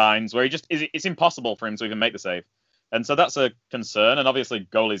complete binds where it's impossible for him to even make the save. And so that's a concern. And obviously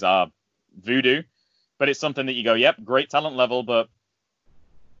goalies are voodoo, but it's something that you go, yep, great talent level, but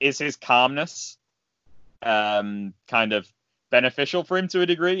is his calmness kind of beneficial for him to a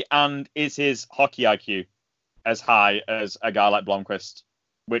degree? And is his hockey IQ as high as a guy like Blomqvist,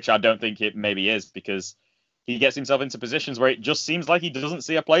 which I don't think it maybe is, because he gets himself into positions where it just seems like he doesn't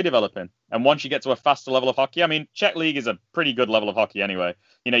see a play developing. And once you get to a faster level of hockey, I mean, Czech League is a pretty good level of hockey anyway.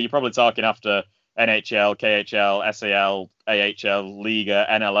 You're probably talking after NHL, KHL, SAL, AHL, Liga,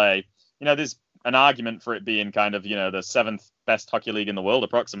 NLA. There's an argument for it being kind of, the 7th best hockey league in the world,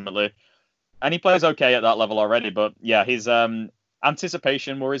 approximately. And he plays okay at that level already. But yeah, his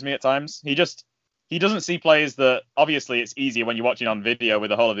anticipation worries me at times. He doesn't see plays that, obviously, it's easier when you're watching on video with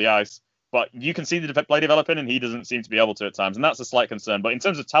the whole of the ice, but you can see the play developing, and he doesn't seem to be able to at times, and that's a slight concern. But in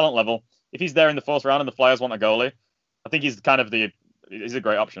terms of talent level, if he's there in the 4th round and the Flyers want a goalie, I think he's a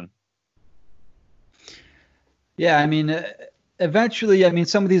great option. Yeah, I mean, eventually,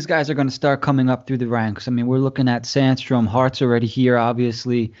 some of these guys are going to start coming up through the ranks. I mean, we're looking at Sandstrom, Hart's already here,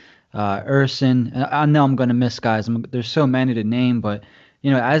 obviously, Urson. I know I'm going to miss guys. There's so many to name, but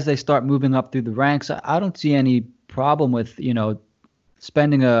as they start moving up through the ranks, I don't see any problem with,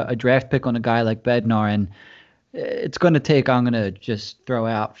 spending a draft pick on a guy like Bednar. And it's going to take, I'm going to just throw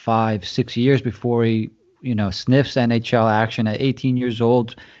out 5-6 years before he, sniffs NHL action at 18 years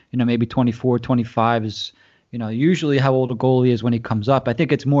old. Maybe 24, 25 is, usually how old a goalie is when he comes up. I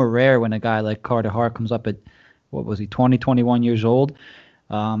think it's more rare when a guy like Carter Hart comes up at, 20, 21 years old.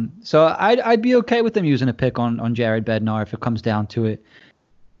 So I'd be okay with them using a pick on Jared Bednar if it comes down to it.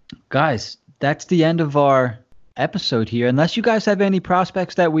 Guys, that's the end of our episode here. Unless you guys have any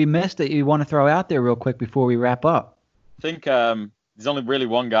prospects that we missed that you want to throw out there real quick before we wrap up. I think there's only really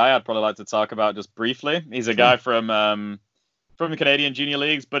one guy I'd probably like to talk about just briefly. He's a guy from the Canadian junior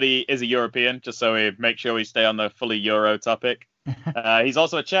leagues, but he is a European, just so we make sure we stay on the fully Euro topic. He's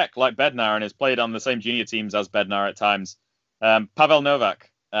also a Czech like Bednar and has played on the same junior teams as Bednar at times. Pavel Novak.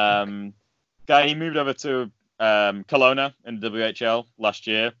 Guy, he moved over to Kelowna in WHL last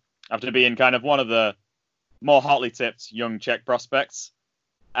year after being kind of one of the more hotly tipped young Czech prospects.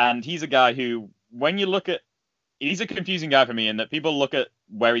 And he's a guy who, when you look at he's a confusing guy for me in that people look at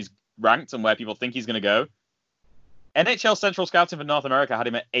where he's ranked and where people think he's going to go. NHL Central Scouting for North America had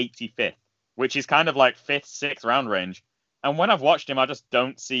him at 85th, which is kind of like 5th, 6th round range. And when I've watched him, I just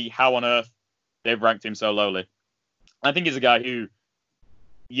don't see how on earth they've ranked him so lowly. I think he's a guy who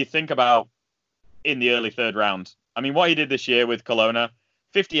you think about in the early third round. I mean, what he did this year with Kelowna,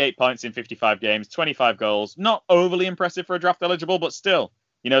 58 points in 55 games, 25 goals, not overly impressive for a draft eligible, but still,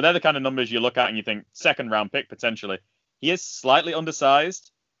 they're the kind of numbers you look at and you think second round pick potentially. He is slightly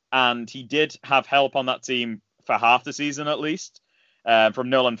undersized, and he did have help on that team for half the season at least, from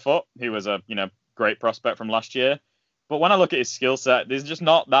Nolan Foote, who was a great prospect from last year. But when I look at his skill set, there's just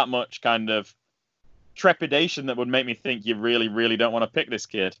not that much kind of trepidation that would make me think you really, really don't want to pick this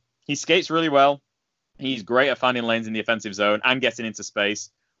kid. He skates really well. He's great at finding lanes in the offensive zone and getting into space.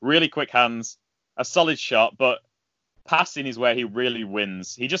 Really quick hands, a solid shot, but passing is where he really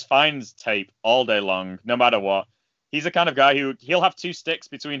wins. He just finds tape all day long, no matter what. He's the kind of guy who he'll have 2 sticks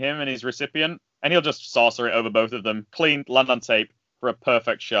between him and his recipient, and he'll just saucer it over both of them, clean, land on tape for a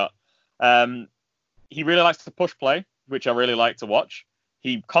perfect shot. He really likes to push play, which I really like to watch.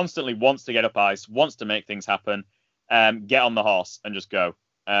 He constantly wants to get up ice, wants to make things happen, get on the horse and just go.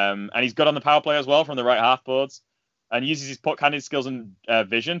 And he's good on the power play as well from the right half boards, and uses his puck-handed skills and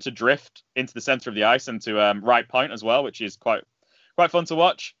vision to drift into the center of the ice and to right point as well, which is quite fun to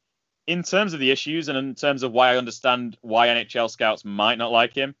watch. In terms of the issues and in terms of why I understand why NHL scouts might not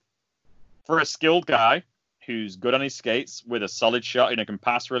like him, for a skilled guy who's good on his skates with a solid shot and who can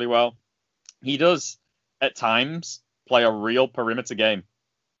pass really well, he does at times play a real perimeter game.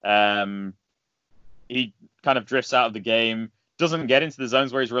 He kind of drifts out of the game, doesn't get into the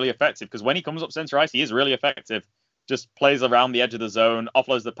zones where he's really effective, because when he comes up center ice, he is really effective. Just plays around the edge of the zone,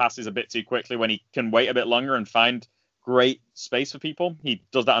 offloads the passes a bit too quickly when he can wait a bit longer and find great space for people. He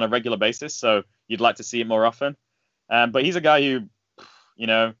does that on a regular basis, so you'd like to see it more often. But he's a guy who,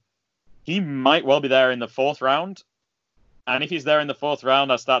 he might well be there in the 4th round. And if he's there in the 4th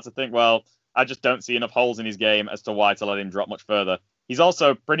round, I start to think, well, I just don't see enough holes in his game as to why to let him drop much further. He's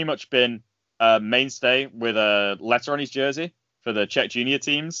also pretty much been a mainstay with a letter on his jersey for the Czech junior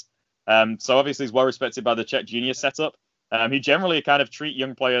teams. So obviously he's well respected by the Czech junior setup. He generally kind of treat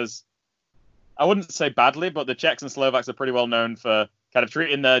young players, I wouldn't say badly, but the Czechs and Slovaks are pretty well known for kind of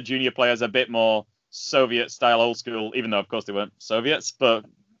treating their junior players a bit more Soviet style, old school, even though of course they weren't Soviets, but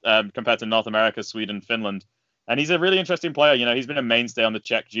compared to North America, Sweden, Finland. And he's a really interesting player. He's been a mainstay on the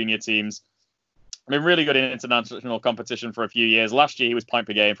Czech junior teams. I mean, really good in international competition for a few years. Last year, he was point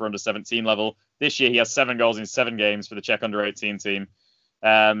per game for under 17 level. This year, he has 7 goals in 7 games for the Czech under 18 team,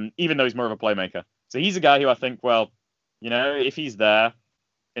 even though he's more of a playmaker. So he's a guy who I think, well, if he's there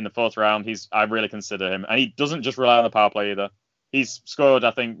in the 4th round, I really consider him. And he doesn't just rely on the power play either. He's scored,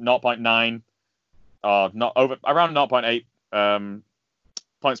 I think, 0.9 or around 0.8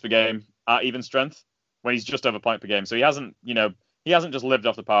 points per game at even strength when he's just over point per game. So he hasn't just lived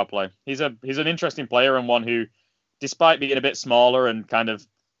off the power play. He's an interesting player, and one who, despite being a bit smaller and kind of,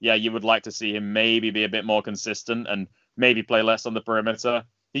 you would like to see him maybe be a bit more consistent and maybe play less on the perimeter.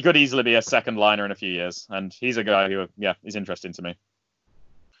 He could easily be a second liner in a few years, and he's a guy who, is interesting to me.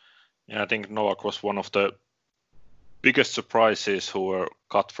 Yeah, I think Novak was one of the biggest surprises who were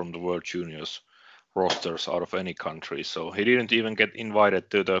cut from the World Juniors rosters out of any country. So he didn't even get invited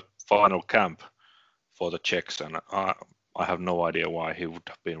to the final camp for the Czechs, and I have no idea why. He would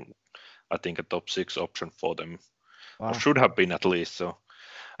have been, I think, a top 6 option for them. Wow. Or should have been at least. So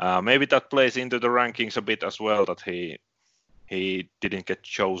maybe that plays into the rankings a bit as well, that he didn't get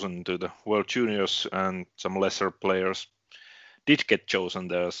chosen to the World Juniors, and some lesser players did get chosen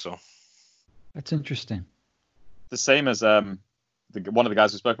there. So that's interesting. The same as one of the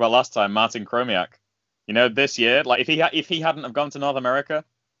guys we spoke about last time, Martin Kromiak. This year, like if he hadn't have gone to North America,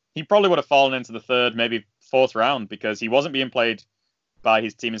 he probably would have fallen into the 3rd, maybe 4th round, because he wasn't being played by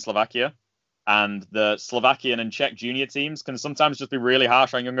his team in Slovakia. And the Slovakian and Czech junior teams can sometimes just be really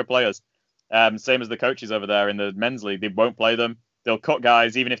harsh on younger players. Same as the coaches over there in the men's league. They won't play them. They'll cut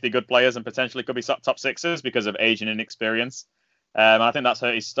guys, even if they're good players and potentially could be top 6ers because of age and inexperience. I think that's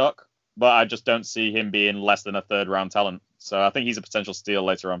hurt his stock, but I just don't see him being less than a 3rd round talent. So I think he's a potential steal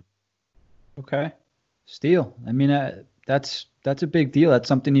later on. Okay. Steal. I mean, that's a big deal. That's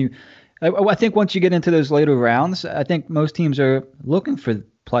something I think once you get into those later rounds, I think most teams are looking for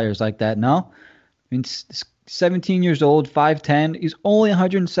players like that. No? I mean, 17 years old, 5'10". He's only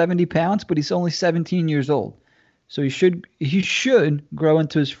 170 pounds, but he's only 17 years old. So he should grow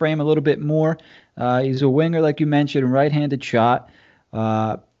into his frame a little bit more. He's a winger, like you mentioned, right-handed shot.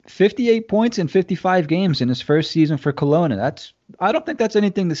 58 points in 55 games in his first season for Kelowna. I don't think that's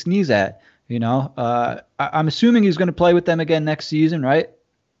anything to sneeze at. I'm assuming he's going to play with them again next season, right?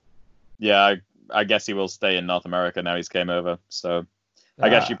 Yeah, I guess he will stay in North America now he's came over. So I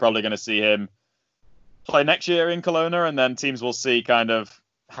guess you're probably going to see him play next year in Kelowna, and then teams will see kind of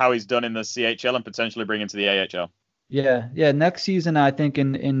how he's done in the CHL and potentially bring him to the AHL. Yeah. Next season, I think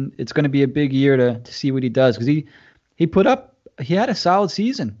in it's going to be a big year to see what he does, because he had a solid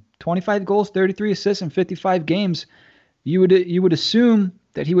season, 25 goals, 33 assists in 55 games. You would assume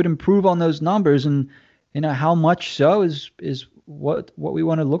that he would improve on those numbers, and how much so is what we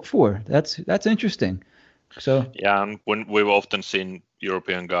want to look for. That's interesting. So yeah, and when we've often seen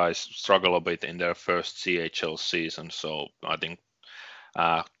European guys struggle a bit in their first CHL season, so I think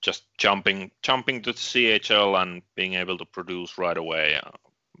just jumping to the CHL and being able to produce right away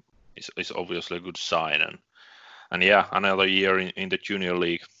is obviously a good sign. And yeah, another year in the junior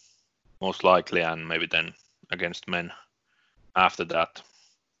league, most likely, and maybe then against men after that.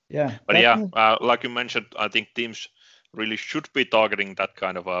 Yeah. But yeah, like you mentioned, I think teams really should be targeting that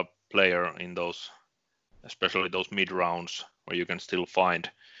kind of a player in those, especially those mid rounds where you can still find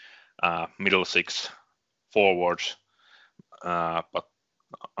middle six forwards. But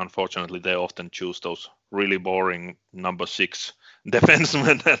unfortunately, they often choose those really boring number six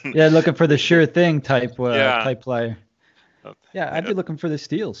defensemen. Looking for the sure thing type player. Yeah, I'd be looking for the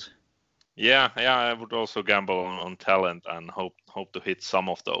steals. Yeah, I would also gamble on talent and hope to hit some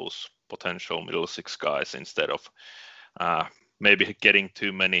of those potential middle six guys instead of maybe getting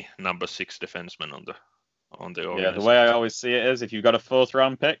too many number six defensemen on the organization. Yeah, the way I always see it is, if you've got a 4th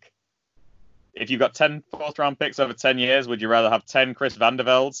round pick, if you've got 10 4th round picks over 10 years, would you rather have 10 Chris Van der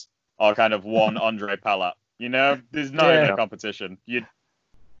Veldes or kind of 1 Andre Palat? There's not even a competition.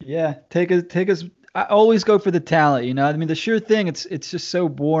 Take us. I always go for the talent, I mean, the sure thing, it's just so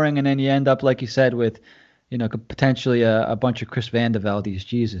boring, and then you end up, like you said, with, potentially a bunch of Chris Van der Veldes.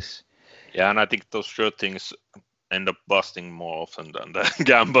 Jesus. Yeah, and I think those sure things end up busting more often than the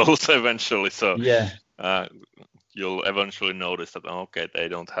gambles eventually. So yeah, you'll eventually notice that, okay, they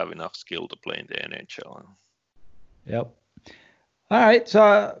don't have enough skill to play in the NHL. Yep. All right,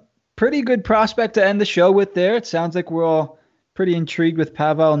 so pretty good prospect to end the show with there. It sounds like we're all pretty intrigued with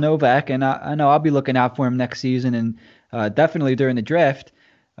Pavel Novak, and I know I'll be looking out for him next season, and definitely during the draft.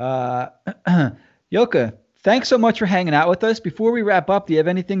 Jukka, thanks so much for hanging out with us. Before we wrap up, do you have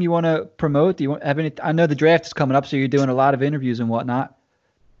anything you want to promote? Do you have any? I know the draft is coming up, so you're doing a lot of interviews and whatnot.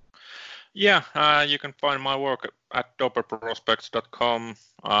 Yeah, you can find my work at doperprospects.com.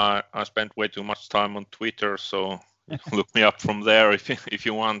 I spent way too much time on Twitter, so look me up from there if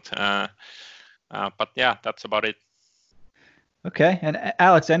you want. But yeah, that's about it. Okay, and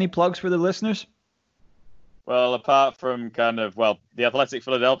Alex, any plugs for the listeners? Well, apart from the Athletic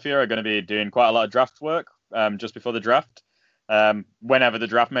Philadelphia are going to be doing quite a lot of draft work just before the draft, whenever the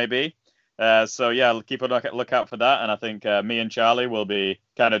draft may be. So yeah, keep a lookout for that. And I think me and Charlie will be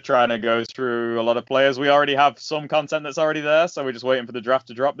kind of trying to go through a lot of players. We already have some content that's already there, so we're just waiting for the draft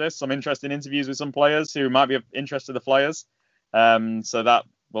to drop this. Some interesting interviews with some players who might be of interest to the Flyers. So that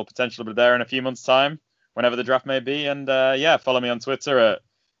will potentially be there in a few months' time, whenever the draft may be. And follow me on Twitter at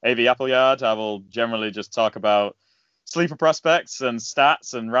AV Appleyard. I will generally just talk about sleeper prospects and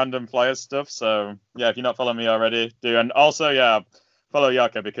stats and random Flyers stuff. So yeah, if you're not following me already, do. And also, follow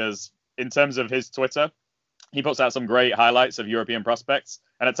Jukka, because in terms of his Twitter, he puts out some great highlights of European prospects.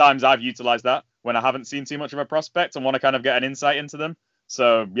 And at times I've utilized that when I haven't seen too much of a prospect and want to kind of get an insight into them.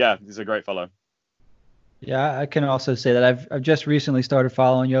 So yeah, he's a great follow. Yeah, I can also say that I've just recently started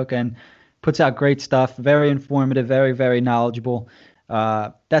following Jukka, and puts out great stuff. Very informative, very, very knowledgeable.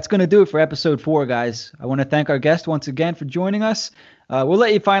 That's going to do it for episode 4, guys. I want to thank our guest once again for joining us. We'll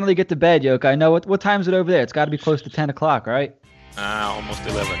let you finally get to bed, Jukka. I know what time is it over there? It's got to be close to 10 o'clock, right? Almost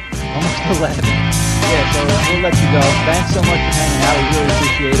 11. Almost 11. Yeah, so we'll let you go. Thanks so much for hanging out. We really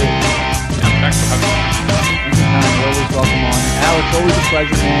appreciate it. Yeah, thanks for having me. Anytime, you're always welcome on. Alex, always a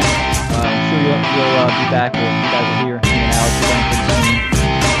pleasure, man. I'm sure you'll be back, or you guys will hear me and Alex again pretty soon.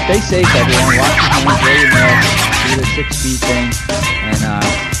 Stay safe, everyone. Watch your hands, wear your mask, do the 6 feet thing, and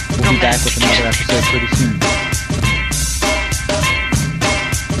we'll be back with another episode pretty soon.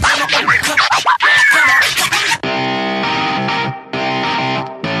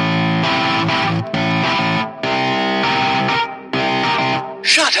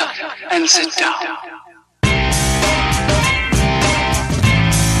 Shut up and sit down.